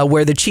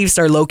where the Chiefs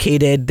are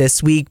located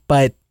this week.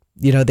 But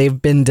there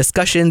have been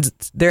discussions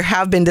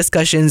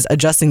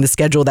adjusting the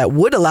schedule that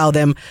would allow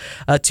them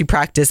to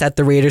practice at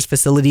the Raiders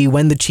facility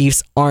when the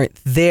Chiefs aren't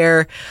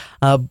there.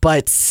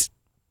 But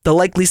the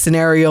likely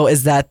scenario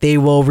is that they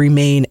will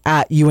remain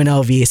at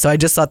UNLV. So I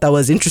just thought that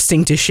was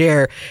interesting to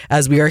share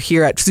as we are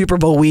here at Super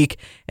Bowl week.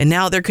 And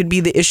now there could be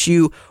the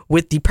issue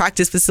with the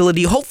practice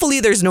facility.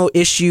 Hopefully there's no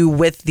issue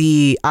with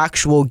the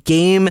actual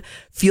game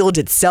field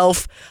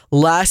itself.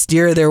 Last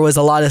year, there was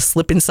a lot of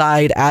slip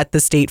inside at the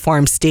State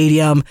Farm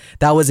Stadium.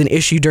 That was an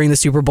issue during the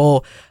Super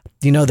Bowl.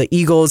 The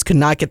Eagles could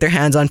not get their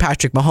hands on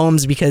Patrick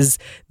Mahomes because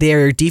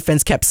their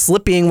defense kept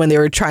slipping when they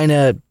were trying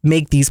to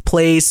make these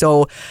plays.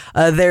 So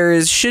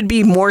there should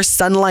be more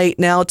sunlight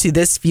now to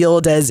this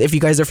field, as if you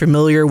guys are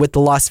familiar with the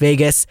Las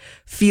Vegas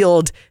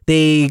field,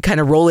 they kind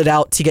of roll it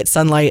out to get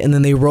sunlight and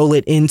then they roll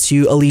it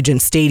into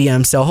Allegiant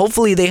Stadium. So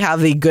hopefully they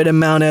have a good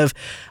amount of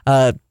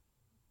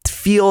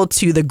feel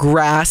to the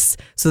grass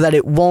so that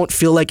it won't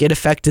feel like it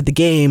affected the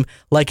game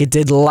like it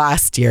did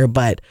last year.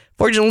 But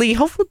fortunately,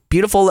 hopefully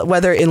beautiful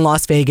weather in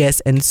Las Vegas,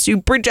 and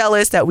super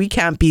jealous that we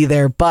can't be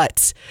there,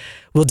 but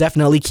we'll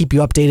definitely keep you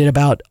updated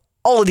about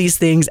all of these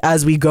things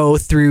as we go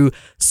through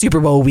Super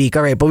Bowl week.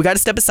 All right, but we got to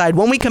step aside.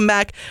 When we come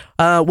back,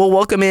 we'll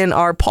welcome in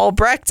our Paul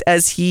Brecht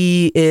as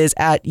he is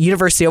at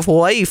University of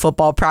Hawai'i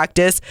football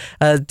practice,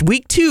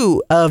 week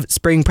 2 of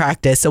spring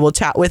practice. So we'll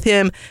chat with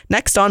him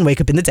next on Wake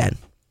Up in the Den.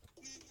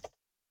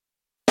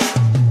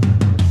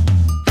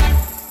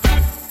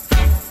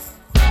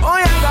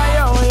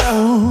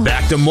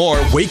 Back to more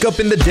Wake Up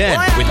in the Den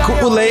with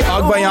Ku'ule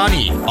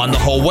Agbayani on the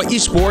Hawaii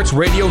Sports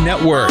Radio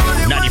Network,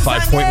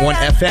 95.1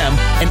 FM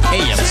and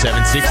AM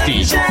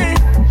 760.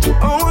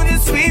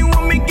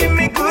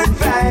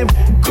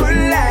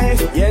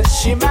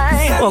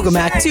 Welcome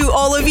back to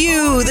all of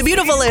you, the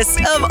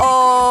beautifulest of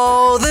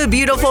all the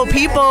beautiful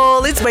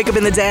people. It's Wake Up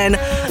in the Den.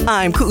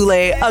 I'm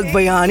Ku'ule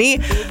Agbayani.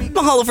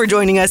 Mahalo for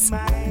joining us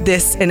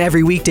this and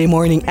every weekday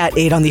morning at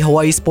 8 on the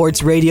Hawaii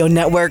Sports Radio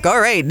Network. All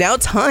right, now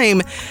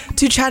time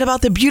to chat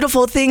about the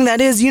beautiful thing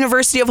that is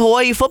University of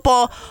Hawai'i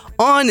football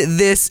on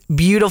this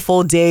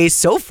beautiful day.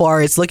 So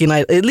far, it's looking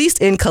like, at least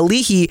in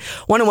Kalihi,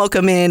 want to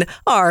welcome in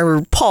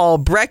our Paul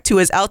Brecht, who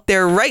is out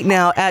there right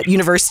now at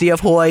University of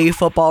Hawai'i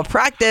football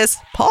practice.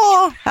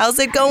 Paul, how's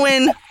it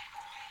going?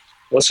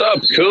 What's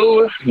up,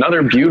 Koo?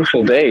 Another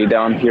beautiful day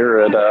down here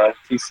at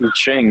TC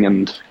Ching,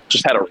 and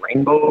just had a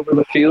rainbow over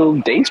the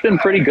field. Day's been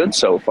pretty good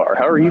so far.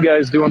 How are you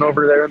guys doing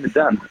over there in the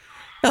den?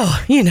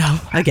 Oh,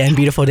 again,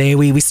 beautiful day.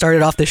 We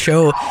started off the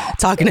show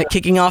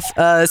kicking off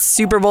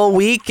Super Bowl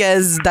week,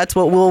 as that's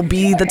what will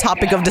be the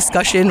topic of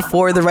discussion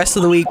for the rest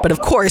of the week. But of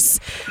course,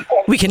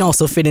 we can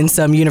also fit in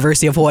some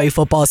University of Hawai'i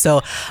football.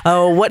 So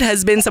what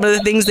has been some of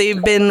the things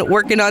they've been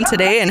working on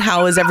today, and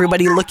how is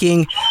everybody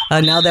looking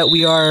now that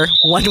we are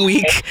 1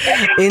 week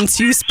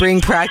into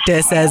spring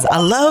practice? As I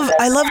love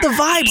the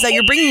vibes that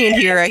you're bringing in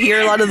here. I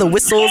hear a lot of the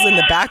whistles in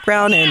the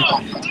background, and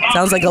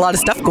sounds like a lot of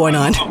stuff going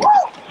on.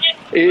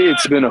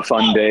 It's been a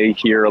fun day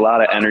here, a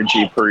lot of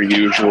energy per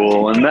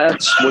usual, and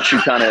that's what you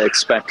kind of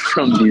expect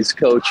from these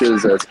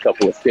coaches as a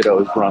couple of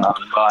kiddos run on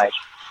by.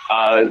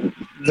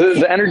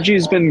 The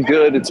energy's been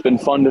good. It's been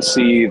fun to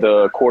see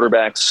the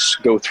quarterbacks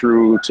go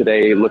through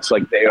today. It looks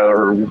like they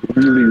are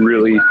really,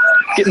 really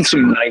getting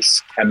some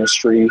nice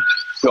chemistry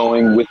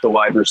going with the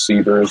wide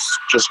receivers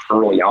just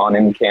early on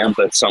in camp.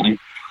 That's something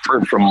I've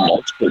heard from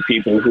multiple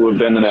people who have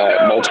been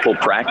at multiple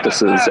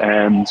practices,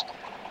 and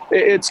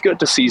it's good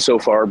to see so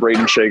far.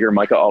 Braden Shager,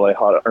 Micah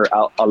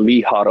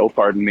Alihado,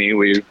 pardon me.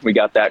 We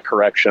got that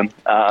correction.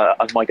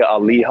 Micah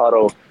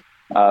Alihado,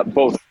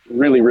 both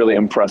really, really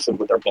impressive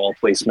with their ball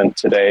placement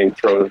today.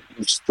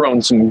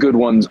 Thrown some good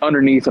ones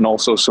underneath and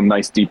also some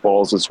nice deep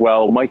balls as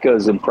well. Micah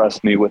has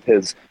impressed me with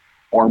his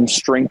arm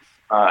strength.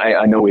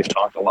 I know we've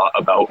talked a lot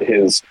about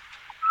his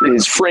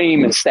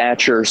frame and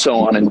stature, so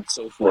on and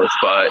so forth,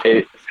 but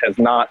it has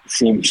not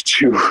seemed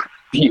to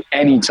be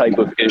any type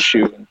of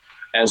issue.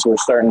 As we're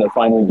starting to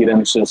finally get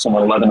into some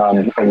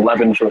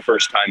 11-on-11 for the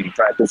first time in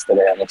practice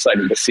today, I'm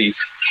excited to see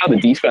how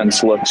the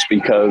defense looks,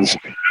 because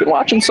we're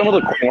watching some of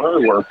the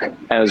corner work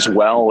as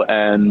well,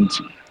 and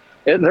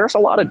there's a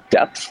lot of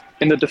depth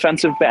in the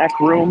defensive back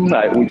room.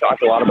 We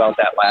talked a lot about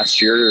that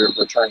last year. It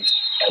returns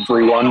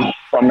everyone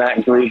from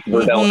that group.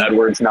 Verdell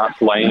Edwards not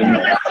playing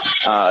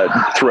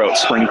throughout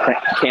spring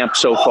camp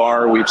so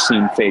far. We've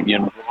seen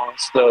Fabian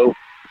Ross, though,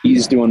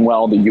 He's doing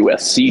well. The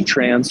USC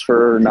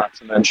transfer, not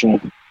to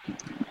mention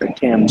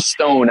Cam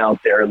Stone out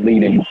there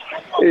leading.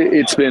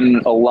 It's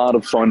been a lot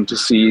of fun to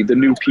see the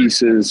new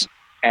pieces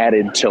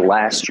added to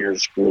last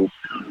year's group,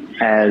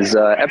 as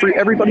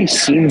everybody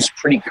seems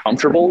pretty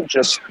comfortable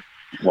just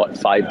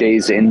 5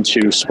 days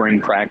into spring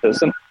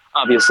practice. And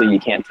obviously you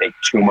can't take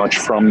too much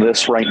from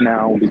this right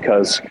now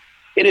because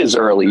it is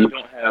early. You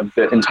don't have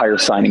the entire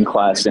signing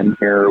class in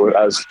here.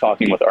 I was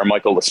talking with our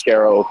Michael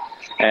Lascaro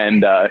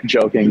and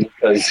joking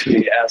because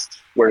he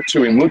asked where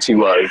Tui Muti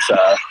was,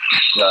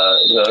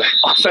 the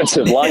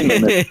offensive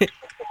lineman.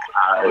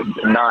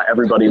 Not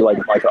everybody like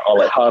Micah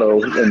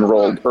Alejado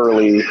enrolled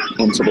early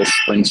into this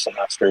spring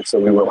semester, so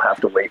we will have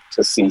to wait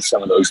to see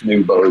some of those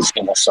new bows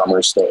in the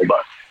summer still.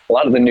 But a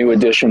lot of the new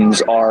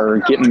additions are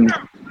getting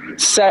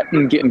set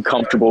and getting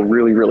comfortable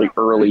really, really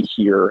early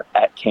here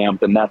at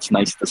camp, and that's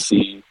nice to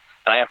see.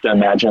 And I have to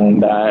imagine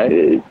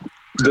that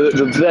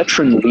the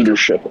veteran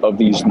leadership of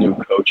these new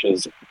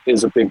coaches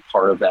is a big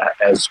part of that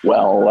as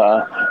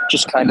well.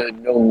 Just kind of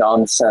no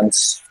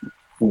nonsense,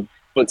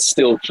 but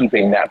still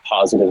keeping that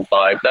positive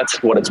vibe.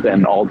 That's what it's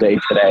been all day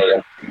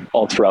today and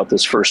all throughout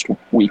this first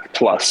week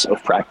plus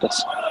of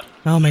practice.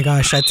 Oh my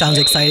gosh, that sounds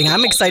exciting.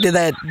 I'm excited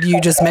that you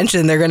just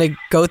mentioned they're going to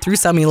go through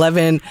some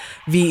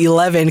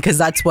 11v11 because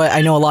that's what I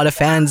know a lot of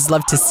fans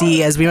love to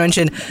see. As we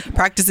mentioned,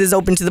 practice is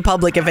open to the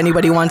public if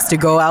anybody wants to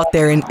go out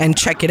there and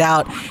check it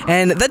out.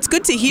 And that's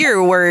good to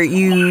hear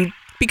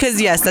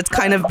because yes, that's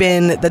kind of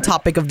been the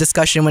topic of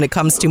discussion when it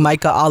comes to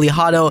Micah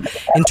Alejado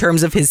in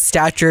terms of his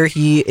stature.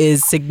 He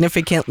is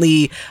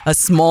significantly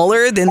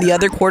smaller than the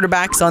other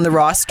quarterbacks on the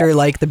roster,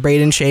 like the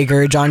Braden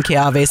Shager, John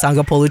Keave,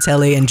 Sanga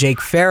Polutele, and Jake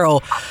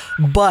Farrell.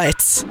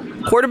 But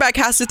quarterback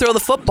has to throw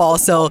the football,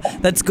 so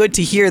that's good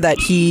to hear that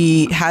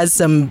he has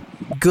some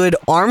good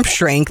arm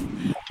strength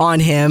on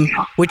him,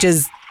 which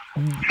is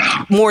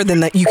more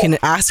than that you can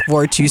ask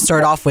for to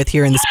start off with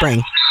here in the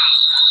spring.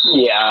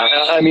 Yeah,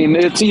 I mean,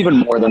 it's even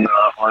more than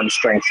arm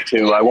strength,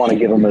 too. I want to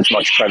give him as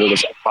much credit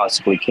as I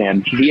possibly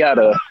can. He had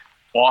an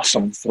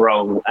awesome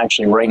throw,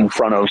 actually, right in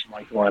front of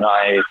Michael and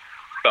I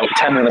about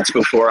 10 minutes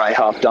before I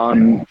hopped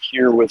on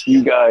here with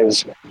you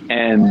guys,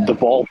 and the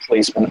ball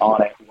placement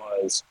on it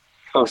was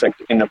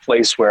perfect in a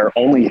place where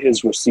only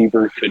his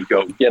receiver could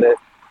go get it,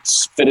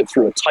 fit it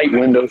through a tight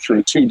window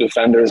through two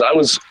defenders. I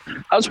was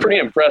pretty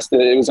impressed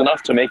that it was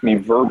enough to make me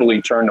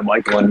verbally turn to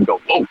Michael and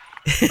go, whoa.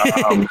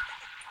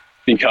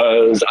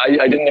 Because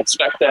I didn't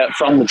expect that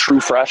from the true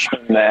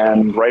freshman,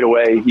 and right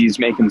away he's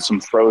making some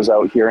throws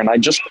out here. And I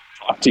just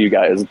talked to you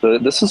guys.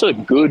 This is a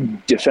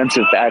good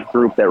defensive back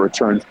group that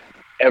returns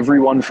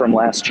everyone from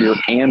last year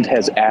and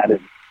has added.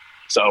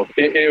 So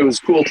it was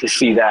cool to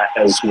see that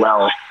as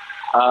well.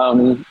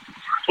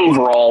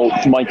 Overall,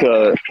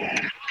 Micah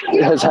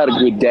has had a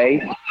good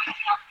day.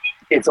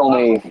 It's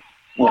only,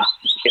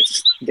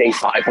 it's day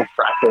 5 of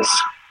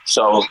practice.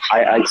 So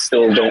I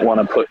still don't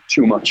want to put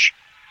too much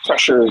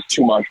pressure,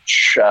 too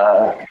much,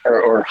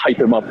 or hype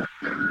him up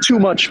too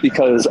much,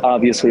 because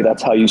obviously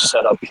that's how you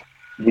set up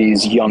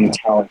these young,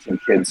 talented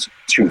kids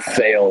to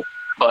fail.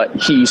 But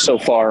he, so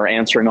far,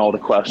 answering all the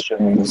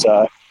questions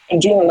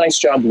and doing a nice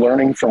job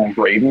learning from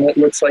Braden, it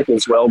looks like,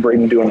 as well.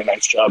 Braden doing a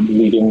nice job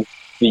leading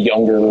the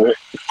younger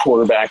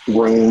quarterback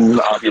room.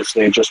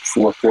 Obviously, just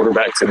 4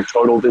 quarterbacks in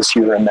total this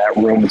year in that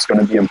room. It's going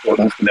to be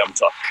important for them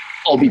to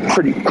all be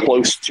pretty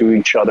close to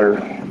each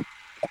other.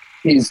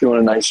 He's doing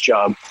a nice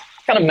job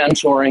kind of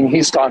mentoring.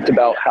 He's talked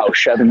about how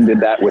Shevin did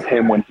that with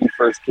him when he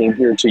first came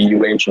here to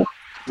UH, and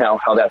now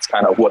how that's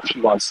kind of what he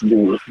wants to do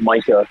with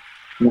Micah.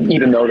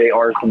 Even though they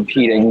are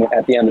competing,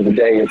 at the end of the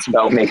day, it's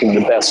about making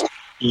the best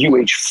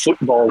UH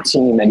football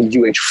team and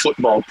UH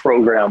football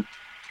program,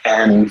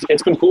 and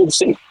it's been cool to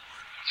see.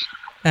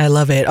 I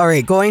love it. All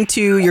right, going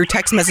to your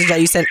text message that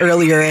you sent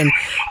earlier and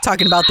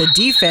talking about the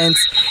defense,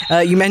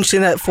 you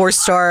mentioned that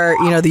 4-star,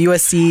 the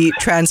USC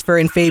transfer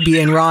in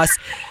Fabian Ross,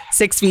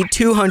 6 feet,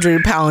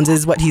 200 pounds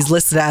is what he's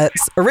listed as,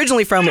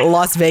 originally from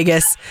Las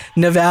Vegas,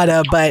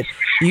 Nevada, but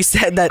you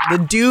said that the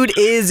dude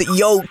is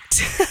yoked.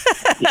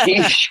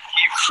 he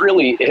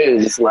really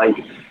is. Like,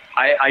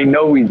 I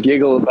know we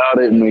giggle about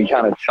it and we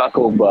kind of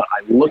chuckle, but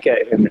I look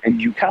at him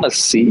and you kind of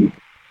see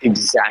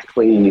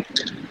exactly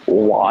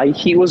why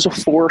he was a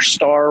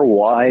 4-star,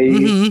 why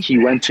he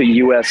went to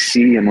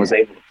USC and was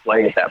able to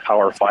play at that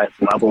Power 5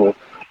 level,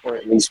 or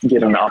at least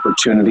get an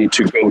opportunity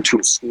to go to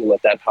a school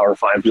at that Power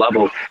 5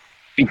 level.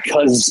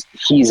 Because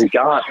he's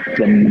got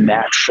the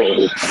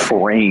natural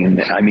frame.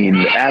 I mean,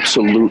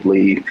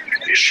 absolutely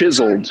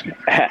chiseled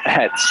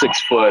at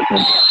 6 foot.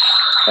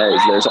 And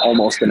there's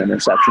almost an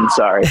interception.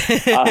 Sorry.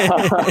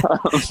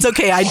 It's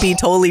okay. I'd be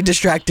totally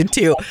distracted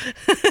too.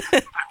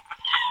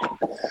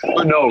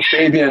 But no,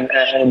 Fabian,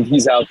 and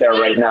he's out there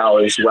right now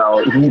as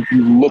well. He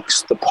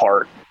looks the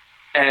part.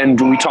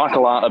 And we talk a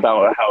lot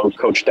about how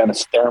Coach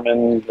Dennis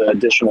Thurman, the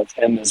addition of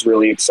him, is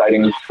really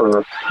exciting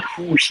for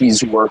who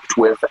he's worked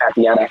with at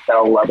the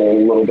NFL level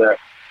a little bit.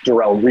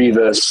 Darrell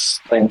Rivas,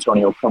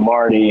 Antonio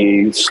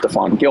Cromartie,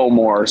 Stephon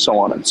Gilmore, so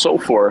on and so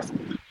forth,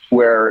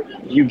 where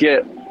you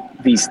get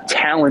these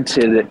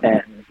talented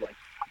and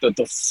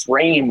the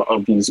frame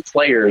of these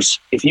players,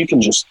 if you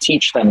can just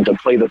teach them to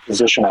play the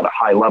position at a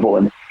high level,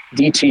 and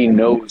DT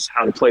knows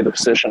how to play the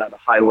position at a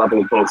high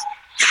level, both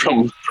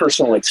from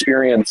personal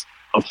experience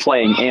of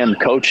playing and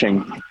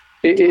coaching,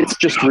 it's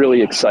just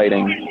really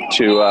exciting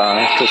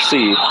to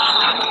see.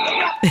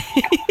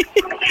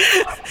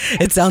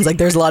 It sounds like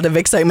there's a lot of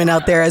excitement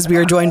out there as we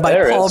are joined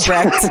by Paul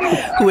Brecht,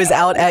 who is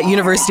out at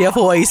University of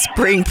Hawai'i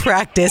spring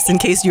practice. In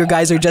case you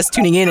guys are just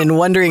tuning in and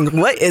wondering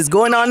what is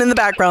going on in the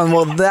background,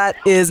 well, that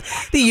is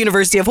the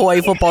University of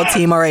Hawai'i football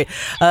team. All right,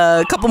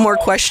 a couple more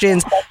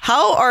questions.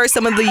 How are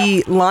some of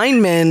the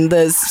linemen,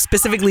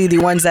 specifically the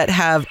ones that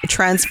have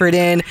transferred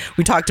in?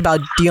 We talked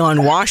about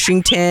Dion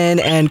Washington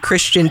and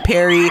Christian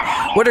Perry.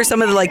 What are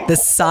some of the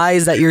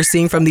size that you're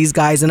seeing from these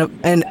guys,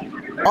 and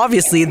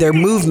obviously their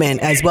movement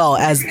as well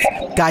as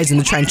guys in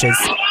the trenches?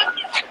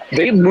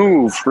 They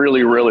move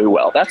really, really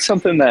well. That's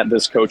something that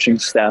this coaching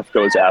staff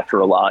goes after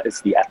a lot,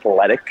 is the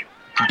athletic,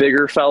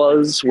 bigger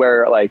fellows,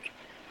 where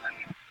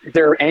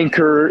their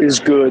anchor is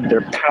good,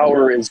 their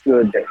power is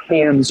good, their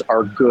hands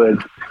are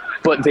good,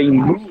 but they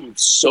move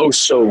so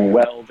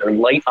well. They're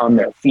light on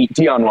their feet.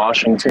 Dion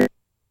Washington.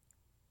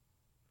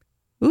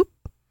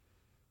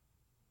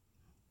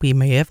 We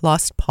may have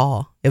lost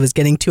Paul. It was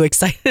getting too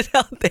excited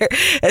out there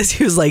as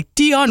he was like,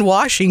 Dion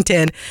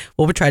Washington.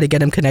 We'll try to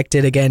get him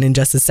connected again in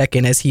just a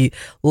second, as he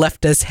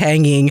left us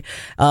hanging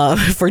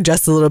for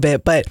just a little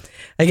bit. But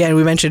again,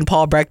 we mentioned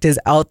Paul Brecht is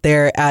out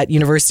there at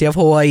University of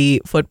Hawai'i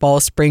football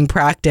spring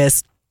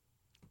practice,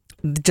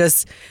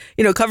 just,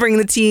 covering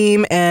the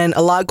team, and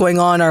a lot going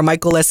on. Our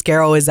Michael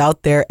Lescaro is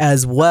out there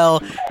as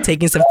well,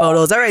 taking some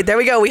photos. All right, there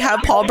we go. We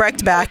have Paul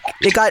Brecht back.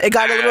 It got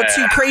a little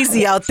too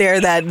crazy out there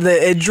that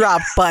it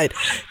dropped, but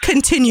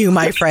continue,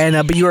 my friend.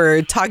 But you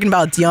were talking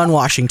about Dion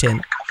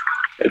Washington.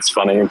 It's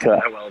funny,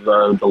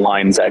 the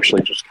lines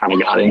actually just kind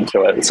of got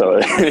into it, so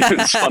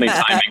it's funny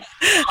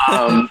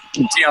timing.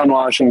 Dion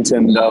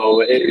Washington,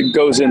 though, it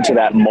goes into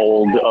that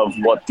mold of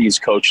what these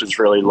coaches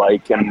really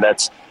like, and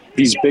that's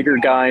these bigger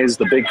guys,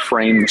 the big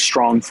frame, the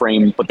strong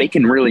frame, but they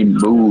can really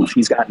move.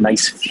 He's got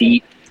nice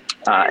feet.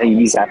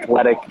 He's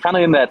athletic, kind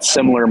of in that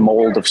similar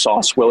mold of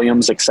Sauce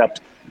Williams,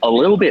 except a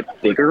little bit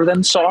bigger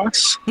than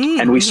Sauce.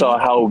 And we saw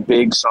how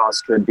big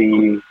Sauce could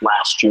be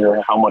last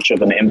year, how much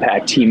of an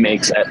impact he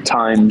makes at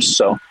times.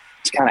 So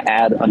to kind of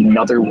add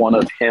another one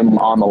of him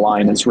on the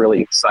line is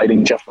really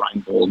exciting. Jeff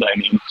Reinbold,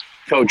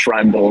 Coach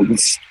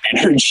Reinbold's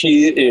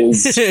energy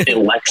is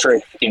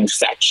electric,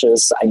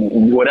 infectious.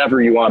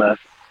 Whatever you want to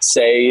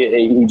say,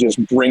 he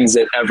just brings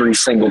it every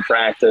single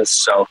practice.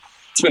 So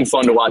it's been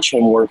fun to watch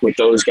him work with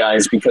those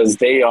guys, because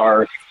they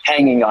are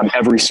hanging on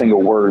every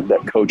single word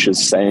that coach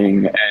is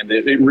saying, and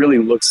it really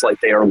looks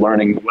like they are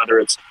learning, whether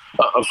it's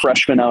a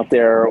freshman out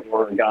there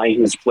or a guy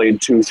who's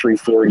played 2, 3,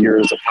 4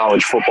 years of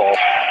college football.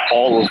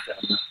 All of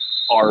them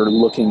are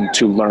looking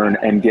to learn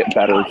and get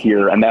better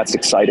here, and that's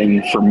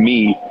exciting for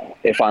me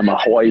if I'm a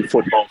Hawaii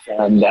football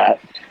fan, that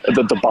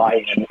the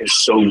buy-in is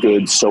so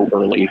good so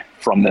early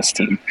from this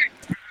team.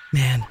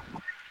 Man,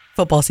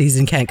 football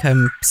season can't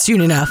come soon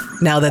enough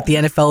now that the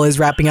NFL is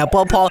wrapping up.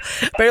 Well, Paul,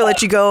 better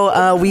let you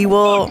go.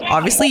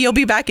 You'll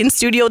be back in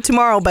studio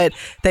tomorrow, but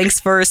thanks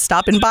for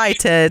stopping by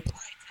to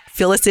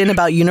fill us in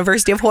about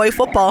University of Hawai'i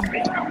football.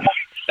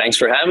 Thanks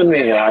for having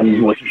me.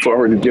 I'm looking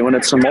forward to doing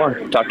it some more.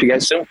 Talk to you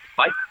guys soon.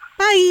 Bye.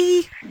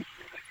 Bye.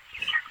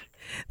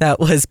 That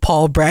was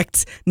Paul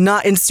Brecht,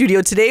 not in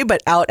studio today,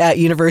 but out at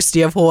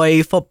University of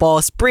Hawai'i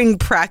football spring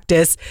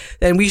practice.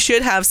 And we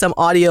should have some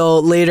audio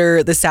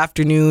later this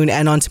afternoon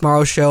and on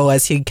tomorrow's show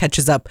as he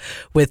catches up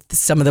with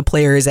some of the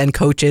players and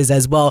coaches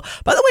as well.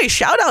 By the way,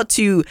 shout out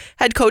to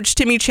head coach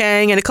Timmy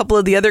Chang and a couple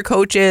of the other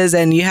coaches.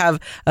 And you have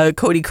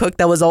Cody Cook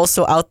that was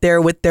also out there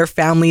with their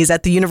families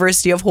at the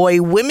University of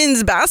Hawai'i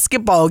women's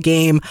basketball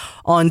game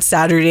on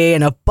Saturday.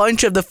 And a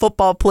bunch of the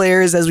football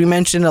players, as we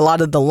mentioned, a lot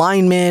of the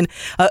linemen,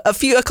 a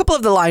couple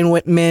of the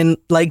linemen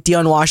like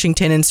Dion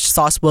Washington and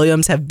Sauce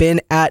Williams have been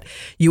at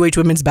UH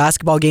women's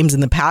basketball games in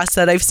the past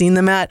that I've seen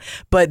them at,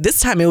 but this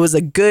time it was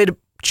a good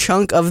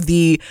chunk of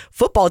the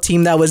football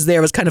team that was there.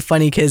 It was kind of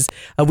funny because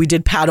we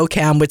did paddle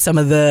cam with some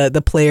of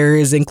the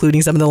players,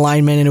 including some of the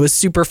linemen, and it was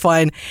super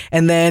fun.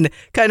 And then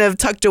kind of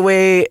tucked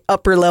away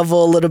upper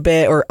level a little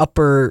bit, or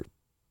upper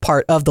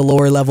part of the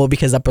lower level,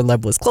 because upper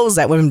level was closed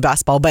at women's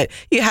basketball, but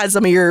you had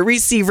some of your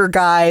receiver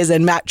guys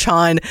and Matt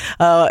Chon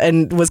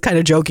and was kind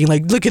of joking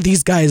like, look at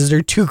these guys,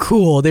 they're too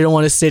cool, they don't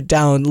want to sit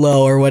down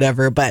low or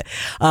whatever. But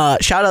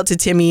shout out to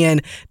Timmy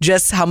and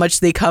just how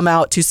much they come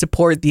out to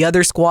support the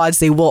other squads.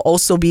 They will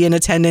also be in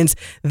attendance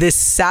this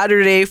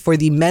Saturday for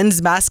the men's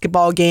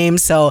basketball game.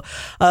 So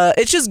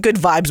it's just good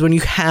vibes when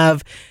you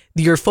have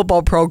your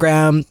football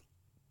program.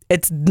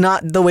 It's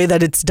not the way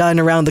that it's done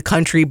around the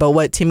country, but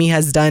what Timmy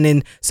has done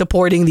in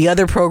supporting the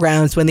other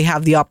programs when they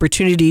have the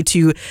opportunity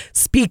to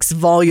speaks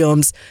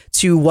volumes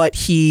to what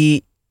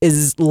he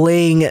is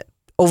laying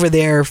over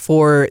there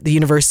for the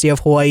University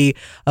of Hawai'i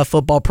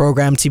football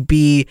program, to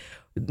be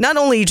not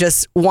only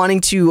just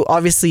wanting to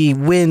obviously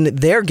win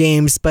their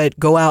games, but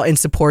go out and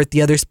support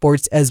the other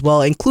sports as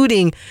well,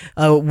 including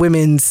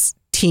women's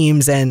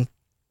teams. And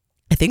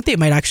I think they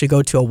might actually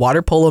go to a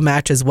water polo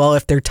match as well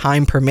if their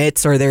time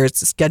permits or their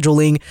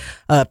scheduling,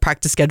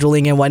 practice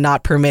scheduling and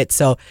whatnot permits.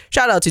 So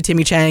shout out to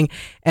Timmy Chang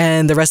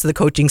and the rest of the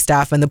coaching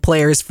staff and the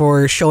players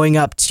for showing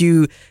up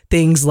to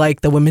things like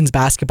the women's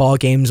basketball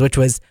games, which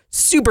was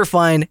super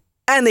fun.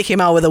 And they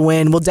came out with a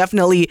win. We'll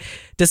definitely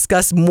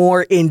discuss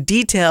more in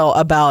detail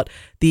about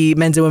the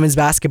men's and women's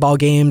basketball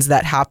games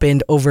that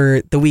happened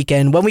over the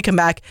weekend. When we come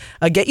back,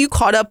 get you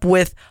caught up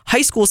with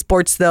high school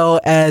sports, though,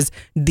 as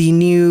the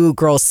new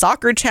girls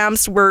soccer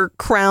champs were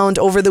crowned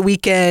over the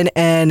weekend.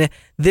 And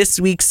this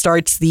week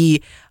starts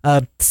the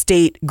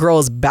state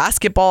girls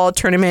basketball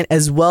tournament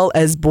as well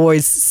as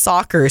boys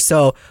soccer.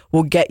 So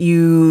we'll get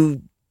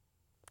you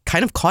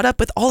kind of caught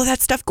up with all of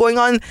that stuff going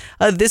on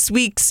this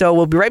week. So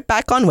we'll be right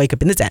back on Wake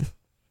Up in the Den.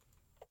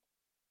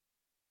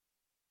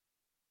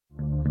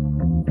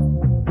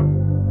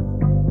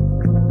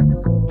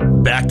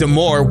 Back to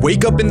more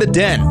Wake Up in the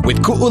Den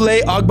with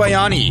Ku'ulei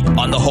Agbayani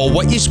on the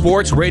Hawaii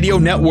Sports Radio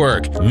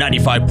Network,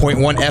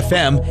 95.1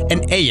 FM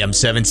and AM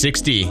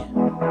 760.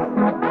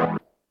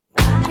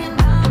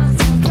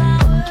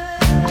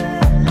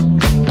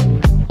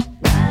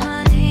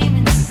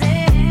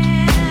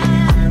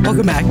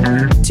 Welcome back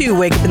to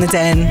Wake Up in the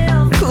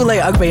Den.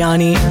 Ku'ulei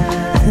Agbayani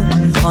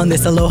on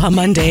this Aloha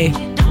Monday.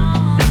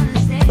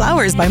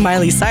 Flowers by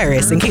Miley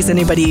Cyrus. In case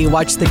anybody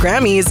watched the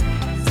Grammys,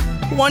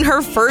 won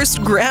her first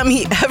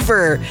Grammy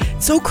ever.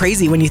 It's so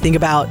crazy when you think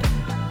about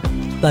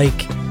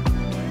like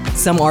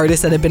some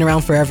artists that have been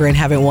around forever and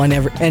haven't won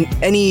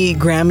any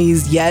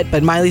Grammys yet,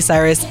 but Miley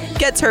Cyrus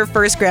gets her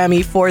first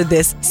Grammy for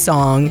this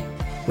song,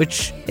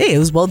 which, hey, it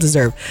was well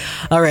deserved.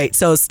 All right,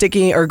 so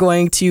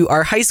going to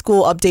our high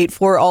school update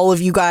for all of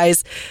you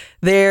guys.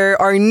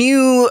 There are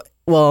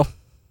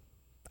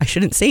I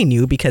shouldn't say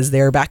new because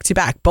they're back to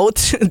back.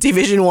 Both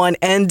Division 1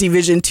 and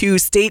Division 2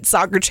 state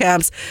soccer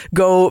champs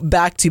go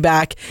back to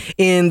back.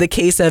 In the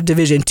case of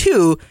Division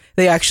 2,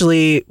 they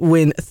actually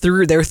win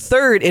through their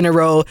third in a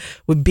row,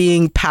 with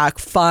being Pac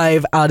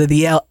 5 out of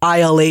the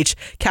ILH,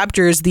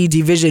 captures the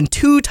Division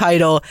 2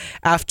 title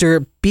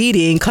after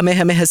beating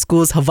Kamehameha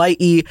Schools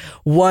Hawaii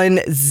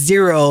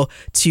 1-0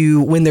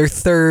 to win their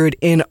third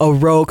in a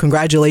row.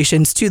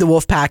 Congratulations to the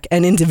Wolfpack.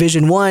 And in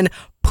Division 1,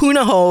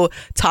 Punahou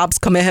tops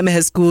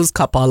Kamehameha Schools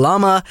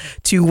Kapalama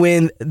to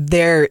win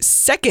their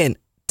second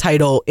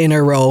title in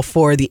a row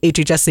for the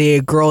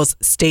HHSAA Girls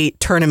State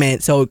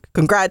Tournament. So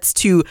congrats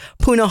to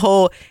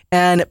Punahou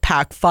and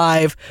Pac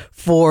 5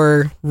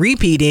 for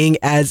repeating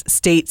as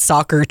state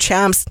soccer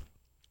champs.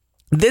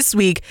 This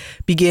week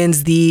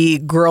begins the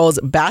girls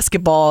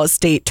basketball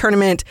state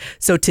tournament.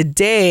 So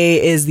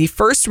today is the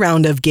first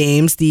round of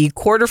games. The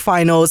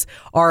quarterfinals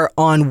are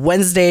on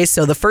Wednesday.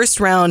 So the first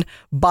round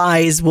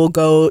byes will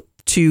go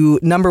to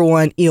number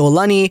 1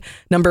 Iolani,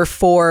 number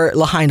 4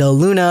 Lahaina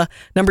Luna,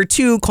 number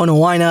 2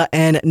 Konawaina,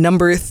 and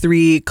number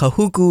 3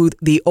 Kahuku,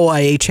 the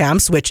OIA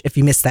champs, which if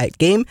you missed that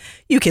game,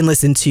 you can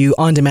listen to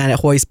on demand at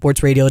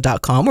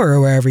hawaiisportsradio.com or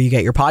wherever you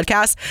get your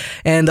podcasts.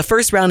 And the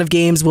first round of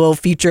games will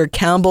feature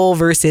Campbell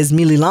versus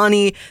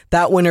Mililani.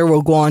 That winner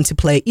will go on to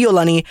play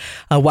Iolani.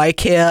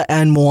 Waikea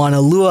and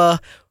Moana Lua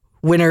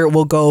winner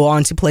will go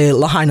on to play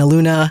Lahaina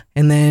Luna,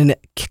 and then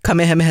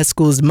Kamehameha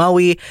Schools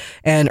Maui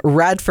and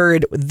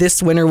Radford.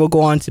 This winner will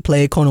go on to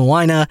play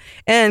Konawaina,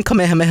 and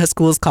Kamehameha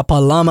Schools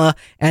Kapalama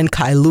and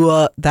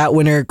Kailua. That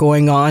winner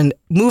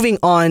moving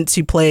on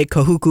to play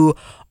Kahuku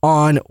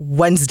on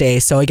Wednesday.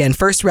 So again,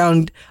 first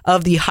round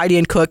of the Heidi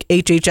and Cook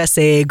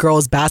HHSAA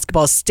Girls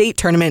Basketball State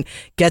Tournament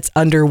gets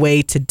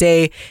underway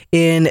today.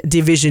 In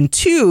Division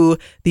 2,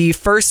 the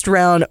first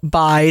round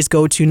byes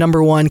go to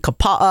number 1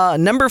 Kapa'a,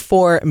 number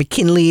 4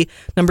 McKinley,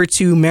 number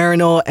 2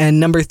 Marino, and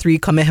number 3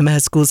 Kamehameha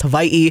Schools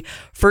Hawaii.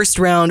 First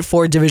round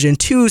for Division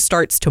 2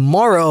 starts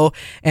tomorrow,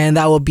 and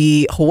that will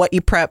be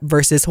Hawaii Prep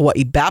versus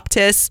Hawaii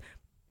Baptist.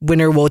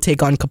 Winner will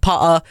take on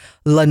Kapa'a.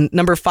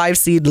 Number 5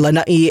 seed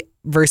Lanai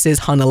versus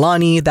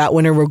Hanalani. That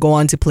winner will go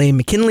on to play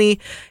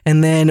McKinley.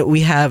 And then we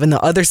have on the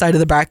other side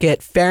of the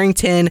bracket,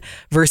 Farrington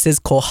versus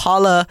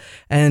Kohala,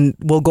 and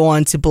we'll go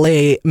on to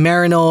play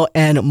Marino,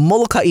 and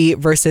Molokai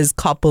versus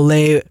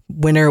Kapolei.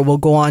 Winner will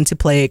go on to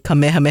play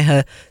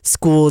Kamehameha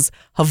Schools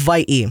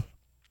Hawaii.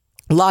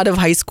 A lot of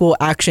high school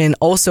action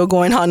also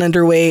going on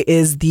underway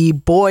is the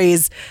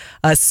boys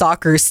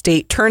soccer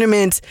state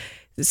tournament.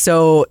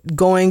 So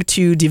going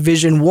to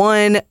Division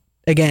 1,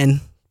 again,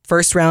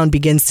 first round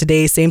begins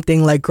today. Same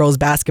thing like girls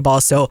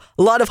basketball. So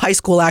a lot of high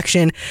school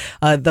action.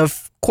 The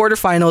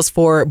quarterfinals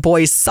for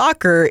boys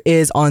soccer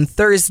is on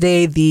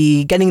Thursday.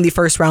 Getting the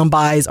first round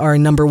byes are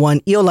number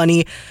 1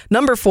 Iolani,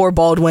 number 4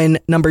 Baldwin,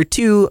 number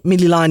 2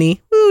 Mililani.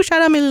 Woo,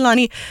 shout out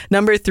Mililani.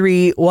 Number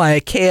 3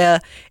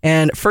 Waikea.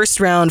 And first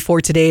round for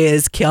today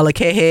is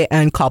Kealakehe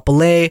and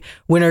Kapolei.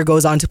 Winner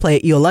goes on to play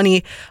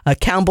Iolani.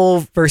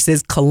 Campbell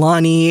versus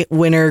Kalani.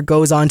 Winner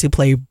goes on to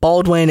play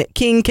Baldwin.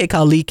 King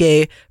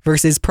Kekalike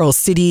versus Pearl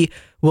City.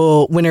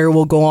 Winner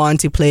will go on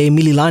to play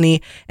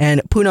Mililani,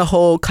 and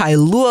Punahou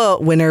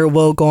Kailua winner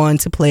will go on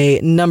to play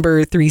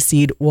number 3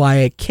 seed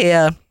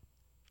Waikea.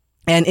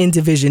 And in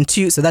Division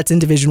 2, so that's in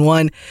Division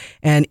 1.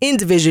 And in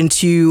Division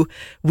 2,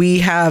 we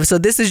have, so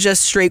this is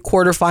just straight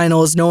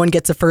quarterfinals. No one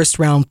gets a first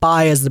round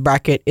bye as the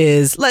bracket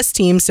is less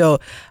teams, so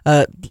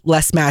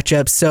less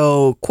matchups.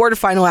 So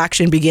quarterfinal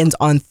action begins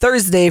on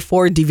Thursday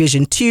for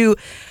Division 2.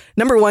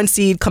 Number 1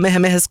 seed,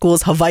 Kamehameha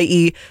Schools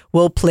Hawaii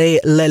will play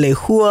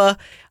Lelehua.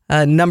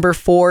 Number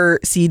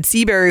 4 seed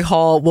Seabury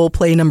Hall will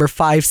play number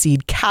 5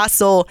 seed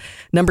Castle.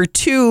 Number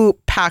 2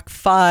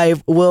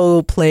 Pac-5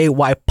 will play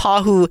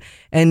Waipahu,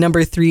 and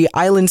number 3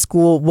 Island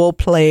School will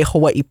play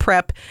Hawaii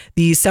Prep.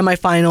 The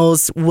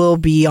semifinals will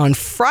be on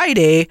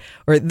Friday,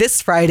 or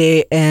this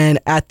Friday, and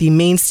at the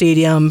main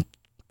stadium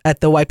at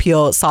the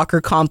Waipio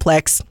Soccer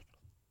Complex.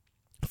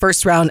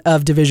 First round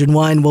of Division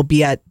 1 will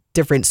be at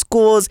different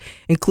schools,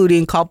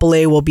 including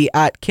Kapolei will be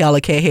at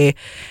Kealakehe,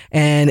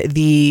 and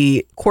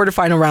the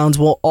quarterfinal rounds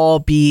will all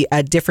be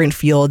at different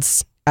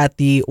fields at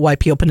the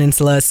Waipio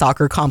Peninsula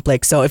Soccer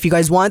Complex. So if you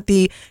guys want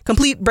the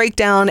complete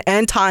breakdown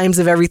and times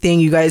of everything,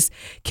 you guys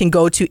can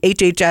go to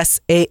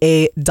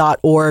HHSAA.org,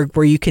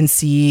 where you can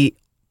see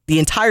the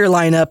entire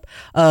lineup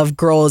of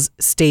girls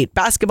state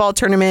basketball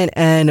tournament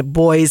and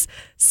boys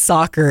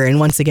soccer. And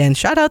once again,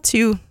 shout out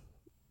to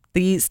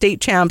the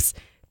state champs.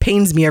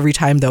 Pains me every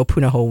time, though,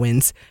 Punahou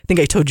wins. I think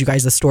I told you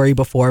guys the story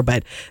before,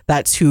 but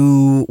that's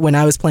who, when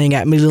I was playing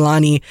at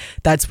Mililani,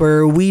 that's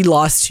where we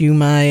lost to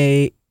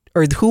my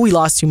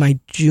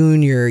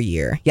junior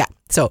year. Yeah,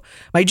 so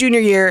my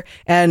junior year.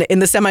 And in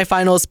the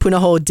semifinals,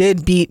 Punahou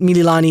did beat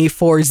Mililani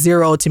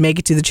 4-0 to make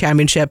it to the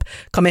championship.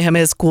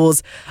 Kamehameha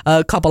Schools,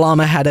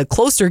 Kapalama had a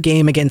closer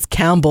game against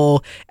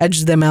Campbell,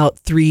 edged them out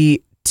 3-2.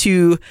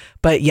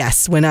 But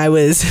yes, when I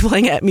was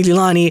playing at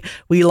Mililani,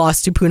 we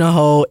lost to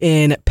Punahou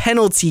in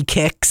penalty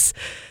kicks.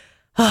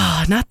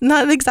 Not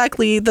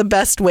exactly the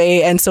best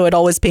way, and so it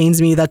always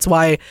pains me. That's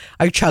why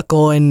I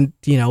chuckle, and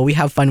we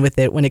have fun with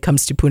it when it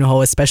comes to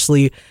Punahou,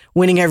 especially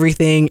winning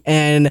everything,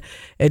 and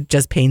it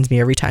just pains me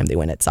every time they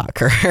win at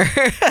soccer.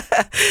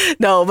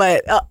 No,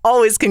 but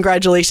always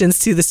congratulations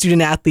to the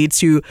student athletes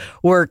who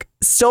work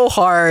so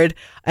hard,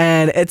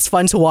 and it's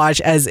fun to watch.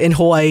 As in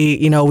Hawaii,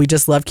 we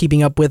just love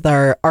keeping up with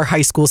our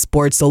high school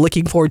sports, so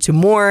looking forward to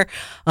more.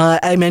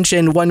 I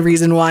mentioned one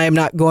reason why I'm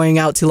not going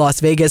out to Las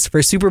Vegas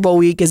for Super Bowl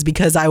week is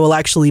because I will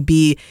actually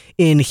be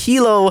in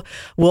Hilo.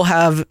 We'll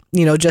have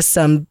just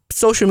some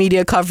social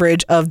media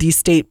coverage of the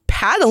state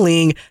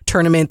paddling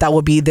tournament that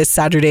will be this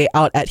Saturday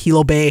out at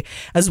Hilo Bay,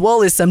 as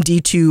well as some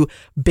D2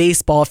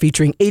 baseball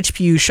featuring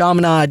HPU,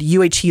 Chaminade,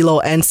 UH Hilo,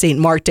 and St.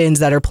 Martin's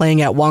that are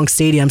playing at Wong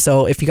Stadium.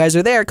 So if you guys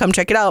are there, come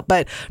check it out.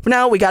 But for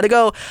now, we got to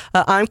go.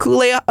 I'm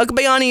Ku'ulea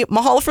Agbayani.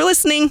 Mahalo for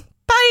listening.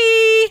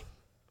 Bye!